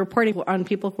 When we're reporting on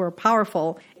people who are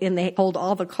powerful and they hold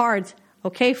all the cards,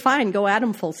 okay, fine, go at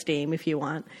them full steam if you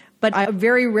want. But I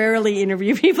very rarely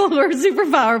interview people who are super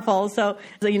powerful. So,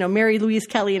 Mary Louise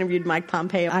Kelly interviewed Mike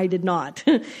Pompeo. I did not.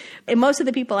 And most of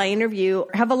the people I interview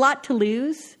have a lot to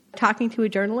lose talking to a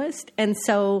journalist. And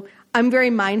so I'm very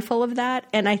mindful of that.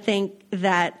 And I think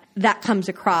that comes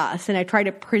across. And I try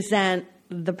to present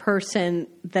the person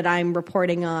that I'm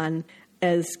reporting on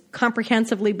as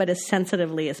comprehensively but as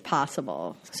sensitively as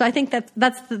possible. So I think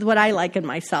that's what I like in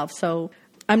myself. So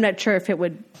I'm not sure if it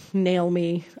would nail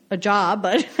me a job,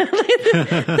 but but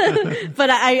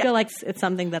I feel like it's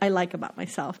something that I like about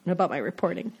myself and about my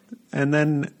reporting. And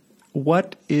then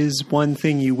what is one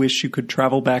thing you wish you could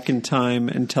travel back in time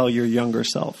and tell your younger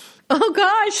self? Oh,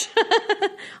 gosh.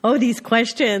 Oh, these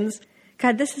questions.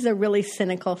 God, this is a really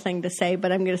cynical thing to say,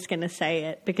 but I'm just going to say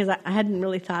it because I hadn't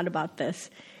really thought about this.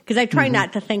 Because I try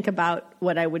not to think about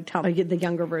what I would tell the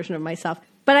younger version of myself.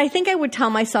 But I think I would tell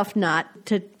myself not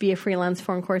to be a freelance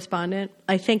foreign correspondent.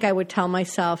 I think I would tell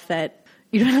myself that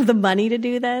you don't have the money to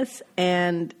do this,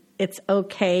 and it's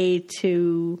okay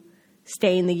to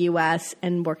stay in the U.S.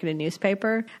 and work in a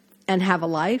newspaper and have a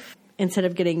life instead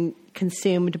of getting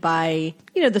consumed by,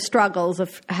 the struggles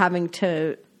of having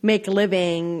to make a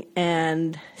living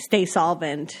and stay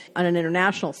solvent on an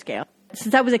international scale.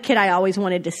 Since I was a kid, I always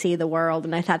wanted to see the world,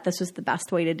 and I thought this was the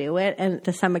best way to do it. And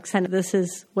to some extent, this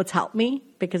is what's helped me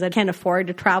because I can't afford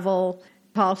to travel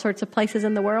to all sorts of places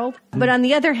in the world. But on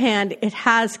the other hand, it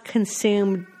has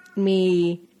consumed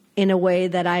me in a way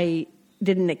that I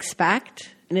didn't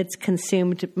expect, and it's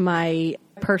consumed my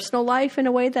personal life in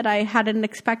a way that I hadn't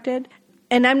expected.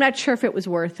 And I'm not sure if it was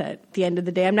worth it at the end of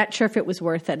the day. I'm not sure if it was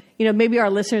worth it. Maybe our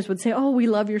listeners would say, oh, we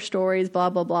love your stories, blah,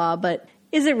 blah, blah. But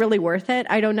is it really worth it?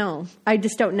 I don't know. I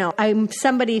just don't know. I'm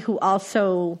somebody who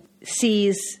also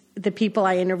sees the people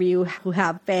I interview who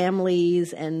have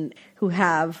families and who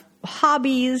have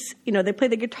hobbies. They play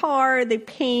the guitar, they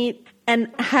paint. And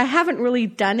I haven't really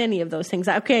done any of those things.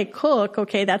 Okay, I cook.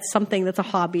 Okay, that's something that's a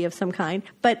hobby of some kind.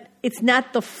 But it's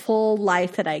not the full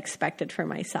life that I expected for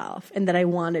myself and that I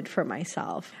wanted for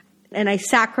myself. And I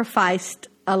sacrificed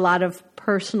a lot of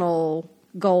personal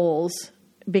goals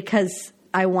because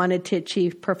I wanted to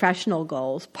achieve professional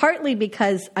goals, partly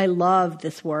because I love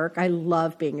this work. I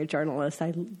love being a journalist.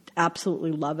 I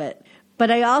absolutely love it.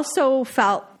 But I also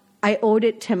felt I owed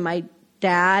it to my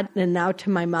dad and now to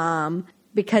my mom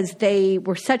because they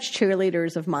were such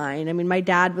cheerleaders of mine. I mean, my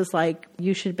dad was like,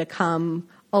 you should become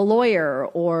a lawyer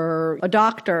or a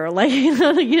doctor, like,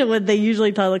 what they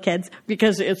usually tell the kids,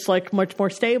 because it's like much more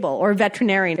stable, or a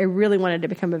veterinarian. I really wanted to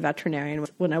become a veterinarian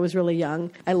when I was really young.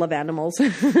 I love animals.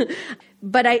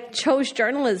 But I chose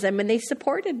journalism, and they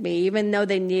supported me, even though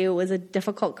they knew it was a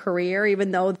difficult career,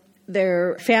 even though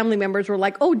their family members were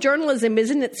like, oh, journalism,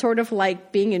 isn't it sort of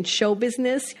like being in show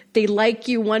business? They like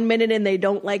you one minute and they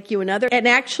don't like you another. And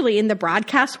actually, in the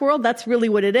broadcast world, that's really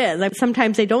what it is. Like,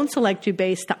 sometimes they don't select you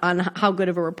based on how good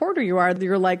of a reporter you are.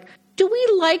 You're like, do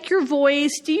we like your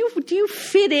voice? Do you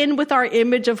fit in with our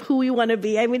image of who we want to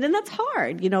be? I mean, and that's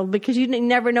hard, because you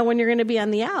never know when you're going to be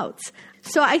on the outs.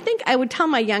 So I think I would tell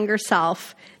my younger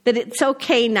self that it's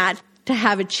okay not to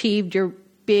have achieved your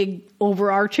big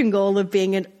overarching goal of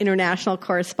being an international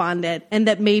correspondent, and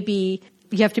that maybe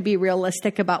you have to be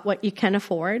realistic about what you can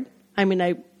afford. I mean,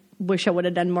 I wish I would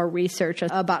have done more research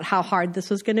about how hard this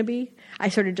was going to be. I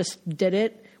sort of just did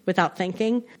it without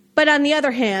thinking. But on the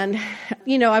other hand,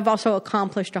 I've also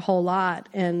accomplished a whole lot,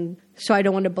 and so I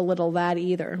don't want to belittle that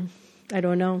either. I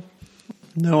don't know.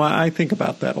 No, I think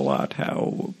about that a lot,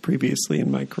 how previously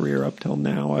in my career up till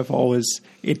now,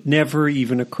 it never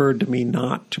even occurred to me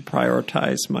not to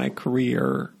prioritize my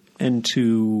career and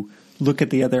to look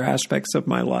at the other aspects of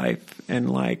my life and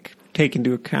take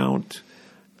into account.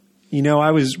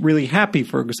 I was really happy,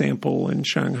 for example, in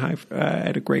Shanghai. I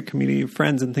had a great community of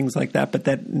friends and things like that, but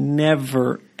that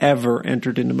never, ever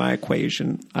entered into my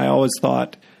equation. I always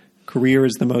thought career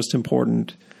is the most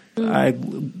important. I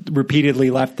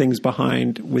repeatedly left things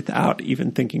behind without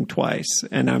even thinking twice.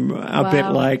 And I'm a bit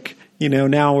like,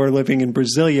 now we're living in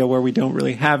Brasilia where we don't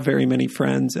really have very many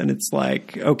friends. And it's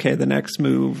like, okay, the next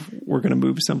move, we're going to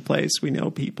move someplace. We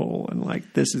know people and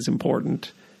this is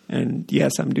important. And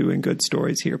yes, I'm doing good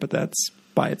stories here, but that's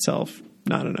by itself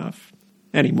not enough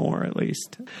anymore, at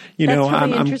least. That's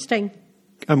really interesting.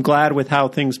 I'm glad with how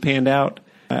things panned out.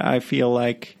 I feel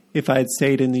like if I had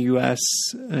stayed in the U.S.,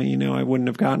 I wouldn't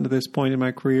have gotten to this point in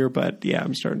my career. But yeah,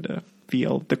 I'm starting to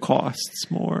feel the costs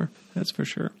more. That's for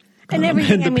sure. And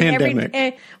everything. And the pandemic.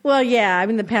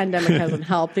 The pandemic hasn't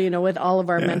helped, with all of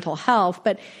our mental health.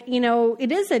 But,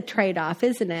 it is a trade-off,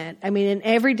 isn't it? I mean, and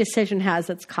every decision has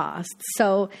its costs.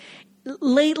 So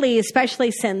lately,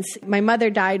 especially since my mother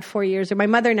died 4 years ago, my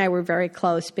mother and I were very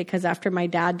close because after my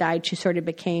dad died, she sort of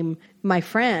became my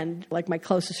friend, like my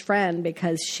closest friend,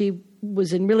 because she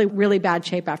was in really, really bad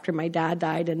shape after my dad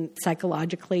died. And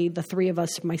psychologically, the three of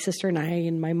us, my sister and I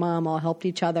and my mom, all helped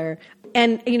each other.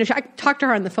 And, I talked to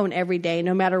her on the phone every day,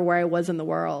 no matter where I was in the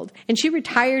world. And she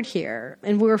retired here.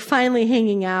 And we were finally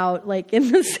hanging out,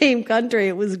 in the same country.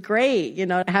 It was great,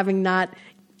 having not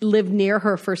lived near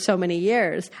her for so many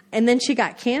years. And then she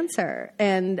got cancer.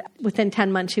 And within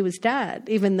 10 months, she was dead,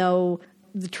 even though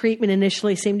the treatment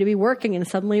initially seemed to be working and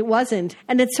suddenly it wasn't.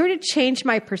 And it sort of changed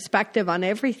my perspective on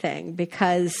everything,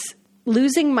 because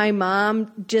losing my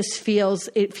mom just feels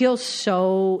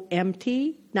so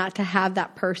empty not to have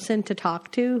that person to talk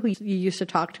to who you used to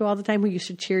talk to all the time, who used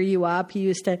to cheer you up, who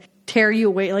used to tear you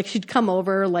away. She'd come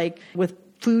over with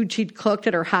food she'd cooked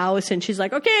at her house, and she's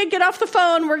like, okay, get off the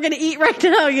phone. We're going to eat right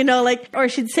now, or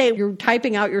she'd say, you're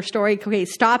typing out your story. Okay,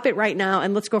 stop it right now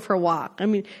and let's go for a walk. I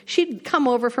mean, she'd come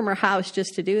over from her house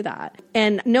just to do that.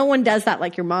 And no one does that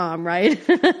like your mom, right?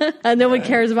 And no one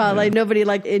cares about, nobody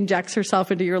injects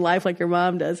herself into your life like your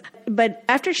mom does. But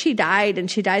after she died, and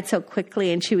she died so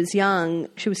quickly, and she was young,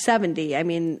 she was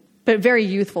 70, but very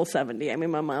youthful 70.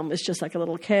 My mom was just like a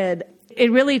little kid. It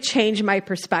really changed my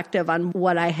perspective on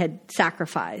what I had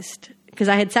sacrificed, because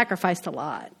I had sacrificed a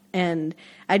lot. And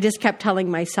I just kept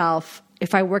telling myself,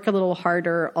 if I work a little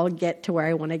harder, I'll get to where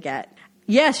I want to get.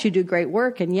 Yes, you do great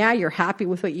work, and yeah, you're happy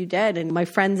with what you did. And my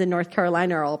friends in North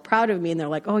Carolina are all proud of me, and they're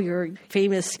like, oh, you're a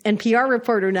famous NPR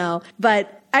reporter now.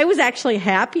 But I was actually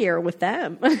happier with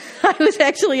them. I was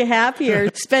actually happier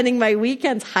spending my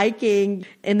weekends hiking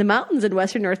in the mountains in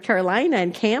Western North Carolina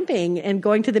and camping and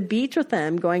going to the beach with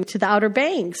them, going to the Outer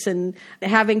Banks and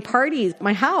having parties at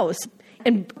my house.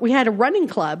 And we had a running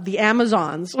club, the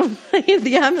Amazons,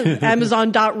 the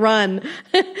Amazon.run.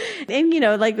 And,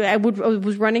 I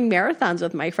was running marathons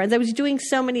with my friends. I was doing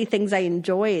so many things I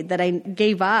enjoyed that I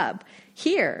gave up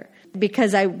here,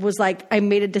 because I was I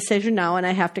made a decision now and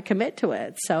I have to commit to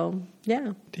it. So,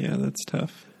 yeah. Yeah, that's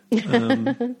tough.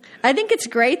 I think it's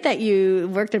great that you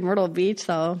worked in Myrtle Beach,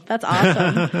 though. That's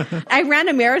awesome. I ran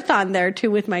a marathon there,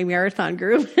 too, with my marathon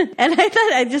group. And I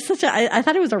thought I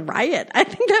thought it was a riot. I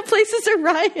think that place is a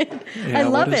riot. Yeah, I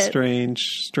love it. What a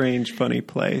strange, funny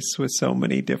place with so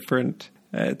many different...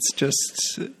 It's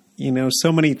just...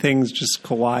 so many things just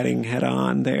colliding head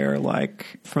on there, like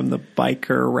from the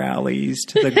biker rallies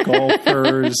to the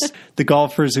golfers, the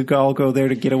golfers who all go there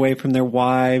to get away from their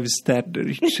wives that,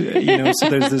 so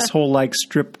there's this whole like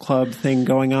strip club thing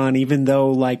going on, even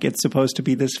though like it's supposed to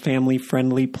be this family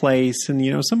friendly place. And,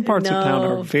 some parts of town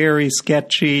are very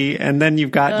sketchy. And then you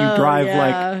drive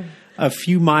like a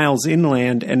few miles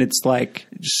inland and it's like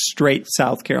straight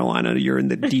South Carolina. You're in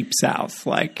the deep South.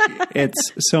 Like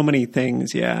it's so many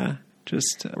things. Yeah.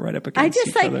 Just right up against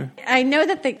each other. I know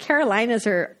that the Carolinas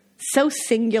are so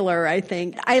singular, I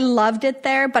think. I loved it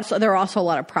there, but there are also a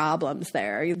lot of problems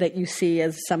there that you see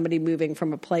as somebody moving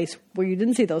from a place where you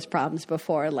didn't see those problems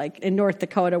before, like in North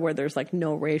Dakota where there's like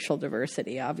no racial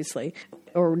diversity, obviously,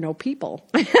 or no people.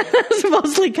 It's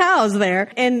mostly cows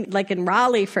there. And like in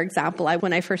Raleigh, for example,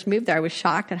 when I first moved there, I was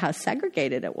shocked at how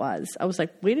segregated it was. I was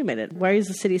like, wait a minute, why is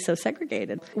the city so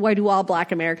segregated? Why do all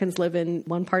black Americans live in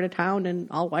one part of town and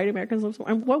all white Americans live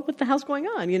somewhere? What the hell's going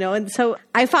on? And so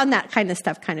I found that kind of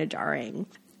stuff kind of jarring.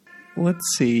 Let's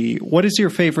see. What is your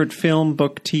favorite film,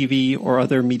 book, TV, or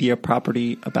other media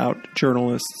property about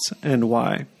journalists and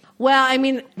why? Well, I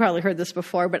mean, probably heard this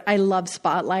before, but I love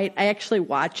Spotlight. I actually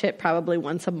watch it probably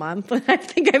once a month. I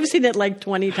think I've seen it like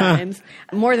 20 times.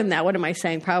 More than that, what am I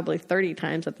saying? Probably 30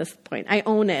 times at this point. I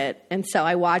own it, and so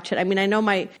I watch it. I mean, I know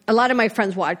a lot of my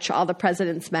friends watch All the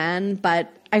President's Men,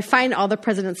 but I find All the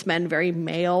President's Men very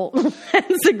male.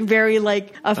 It's like very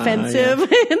like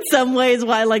offensive in some ways.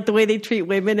 Why like the way they treat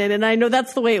women, and I know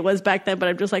that's the way it was back then. But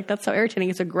I'm just like, that's so irritating.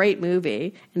 It's a great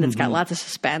movie, and it's got lots of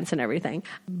suspense and everything.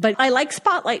 But I like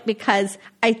Spotlight because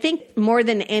I think more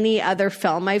than any other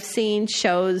film I've seen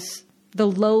shows the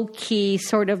low key,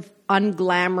 sort of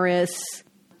unglamorous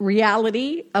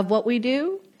reality of what we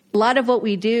do. A lot of what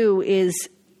we do is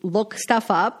look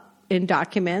stuff up in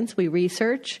documents. We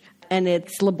research. And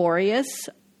it's laborious.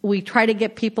 We try to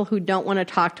get people who don't want to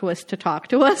talk to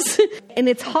us. And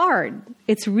it's hard.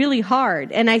 It's really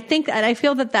hard. And I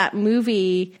feel that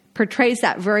movie portrays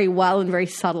that very well and very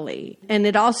subtly. And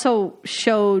it also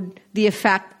showed the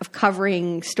effect of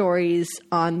covering stories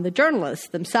on the journalists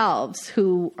themselves,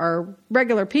 who are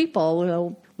regular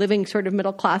people, living sort of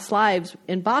middle-class lives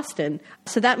in Boston.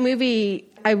 So that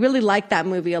movie, I really like that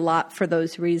movie a lot for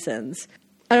those reasons.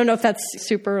 I don't know if that's a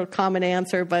super common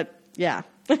answer, but yeah.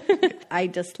 I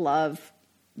just love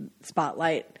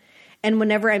Spotlight. And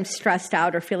whenever I'm stressed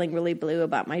out or feeling really blue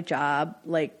about my job,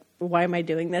 like, why am I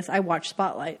doing this? I watch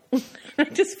Spotlight. I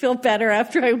just feel better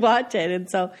after I watch it. And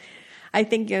so I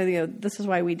think, this is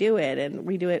why we do it. And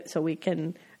we do it so we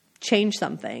can change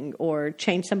something or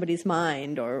change somebody's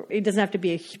mind, or it doesn't have to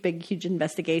be a big, huge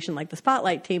investigation like the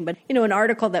Spotlight team. But, an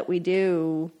article that we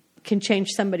do can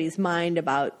change somebody's mind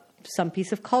about some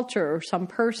piece of culture or some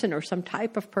person or some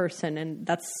type of person. And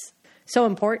that's so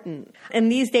important.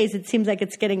 And these days it seems like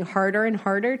it's getting harder and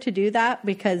harder to do that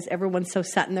because everyone's so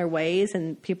set in their ways,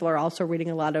 and people are also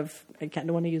reading a lot of, I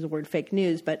don't want to use the word fake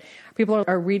news, but people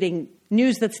are reading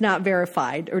news that's not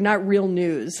verified or not real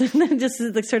news, just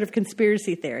like sort of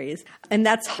conspiracy theories. And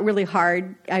that's really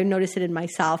hard. I notice it in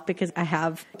myself because I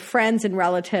have friends and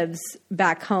relatives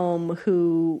back home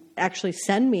who actually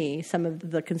send me some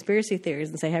of the conspiracy theories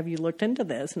and say, have you looked into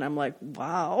this? And I'm like,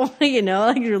 wow,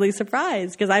 like really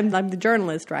surprised because I'm the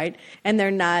journalist, right? And they're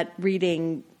not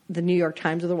reading the New York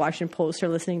Times or the Washington Post or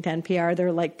listening to NPR.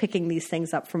 They're like picking these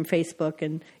things up from Facebook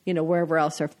and, wherever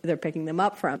else they're picking them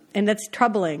up from. And that's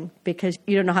troubling because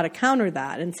you don't know how to counter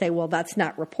that and say, well, that's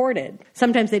not reported.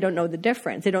 Sometimes they don't know the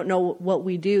difference. They don't know what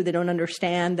we do. They don't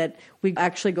understand that we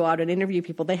actually go out and interview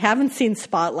people. They haven't seen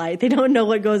Spotlight. They don't know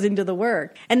what goes into the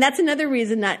work. And that's another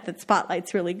reason that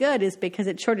Spotlight's really good is because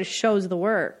it sort of shows the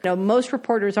work. Most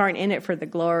reporters aren't in it for the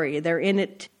glory. They're in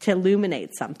it to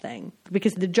illuminate something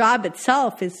because the job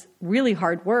itself is really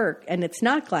hard work, and it's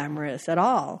not glamorous at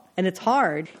all. And it's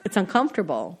hard. It's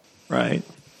uncomfortable. Right.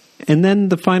 And then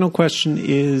the final question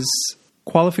is,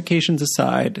 qualifications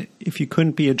aside, if you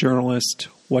couldn't be a journalist,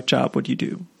 what job would you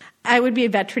do? I would be a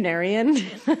veterinarian. Take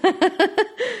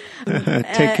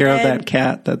care of that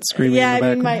cat that's screaming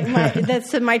in the background.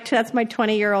 That's my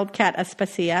 20-year-old cat,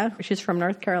 Aspasia. She's from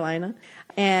North Carolina.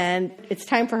 And it's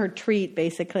time for her treat,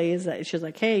 basically. She's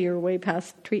like, hey, you're way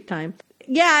past treat time.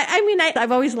 Yeah,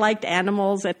 I've always liked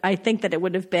animals. I think that it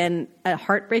would have been a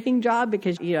heartbreaking job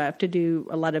because you have to do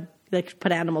a lot of,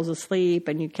 put animals to sleep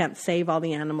and you can't save all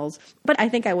the animals. But I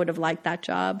think I would have liked that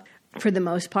job for the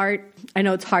most part. I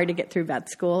know it's hard to get through vet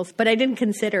schools, but I didn't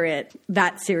consider it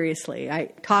that seriously. I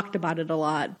talked about it a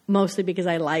lot, mostly because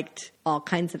I liked all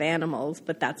kinds of animals,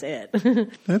 but that's it.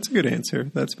 That's a good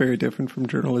answer. That's very different from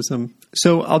journalism.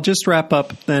 So I'll just wrap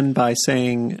up then by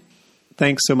saying,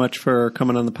 thanks so much for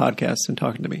coming on the podcast and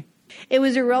talking to me. It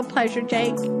was a real pleasure,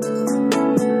 Jake.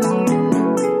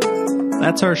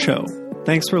 That's our show.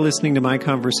 Thanks for listening to my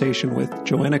conversation with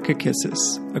Joanna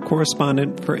Kakissis, a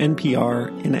correspondent for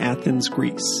NPR in Athens,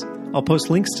 Greece. I'll post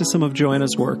links to some of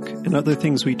Joanna's work and other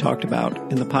things we talked about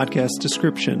in the podcast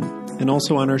description and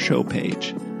also on our show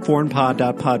page,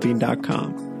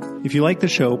 foreignpod.podbean.com. If you like the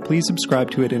show, please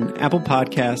subscribe to it in Apple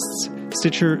Podcasts,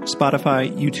 Stitcher,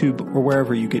 Spotify, YouTube, or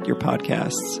wherever you get your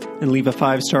podcasts, and leave a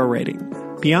 5-star rating.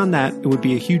 Beyond that, it would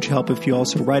be a huge help if you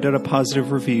also write out a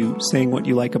positive review saying what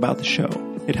you like about the show.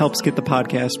 It helps get the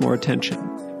podcast more attention.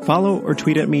 Follow or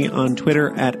tweet at me on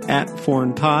Twitter at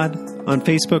 @foreignpod. On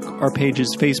Facebook, our page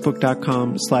is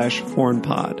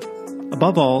facebook.com/foreignpod.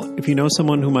 Above all, if you know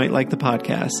someone who might like the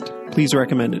podcast, please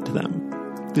recommend it to them.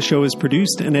 The show is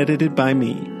produced and edited by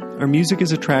me. Our music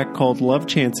is a track called Love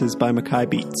Chances by Mackay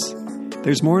Beats.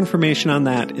 There's more information on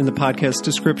that in the podcast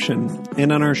description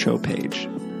and on our show page.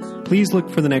 Please look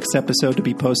for the next episode to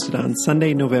be posted on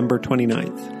Sunday, November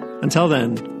 29th. Until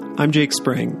then, I'm Jake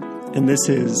Spring, and this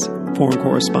is Foreign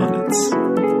Correspondence.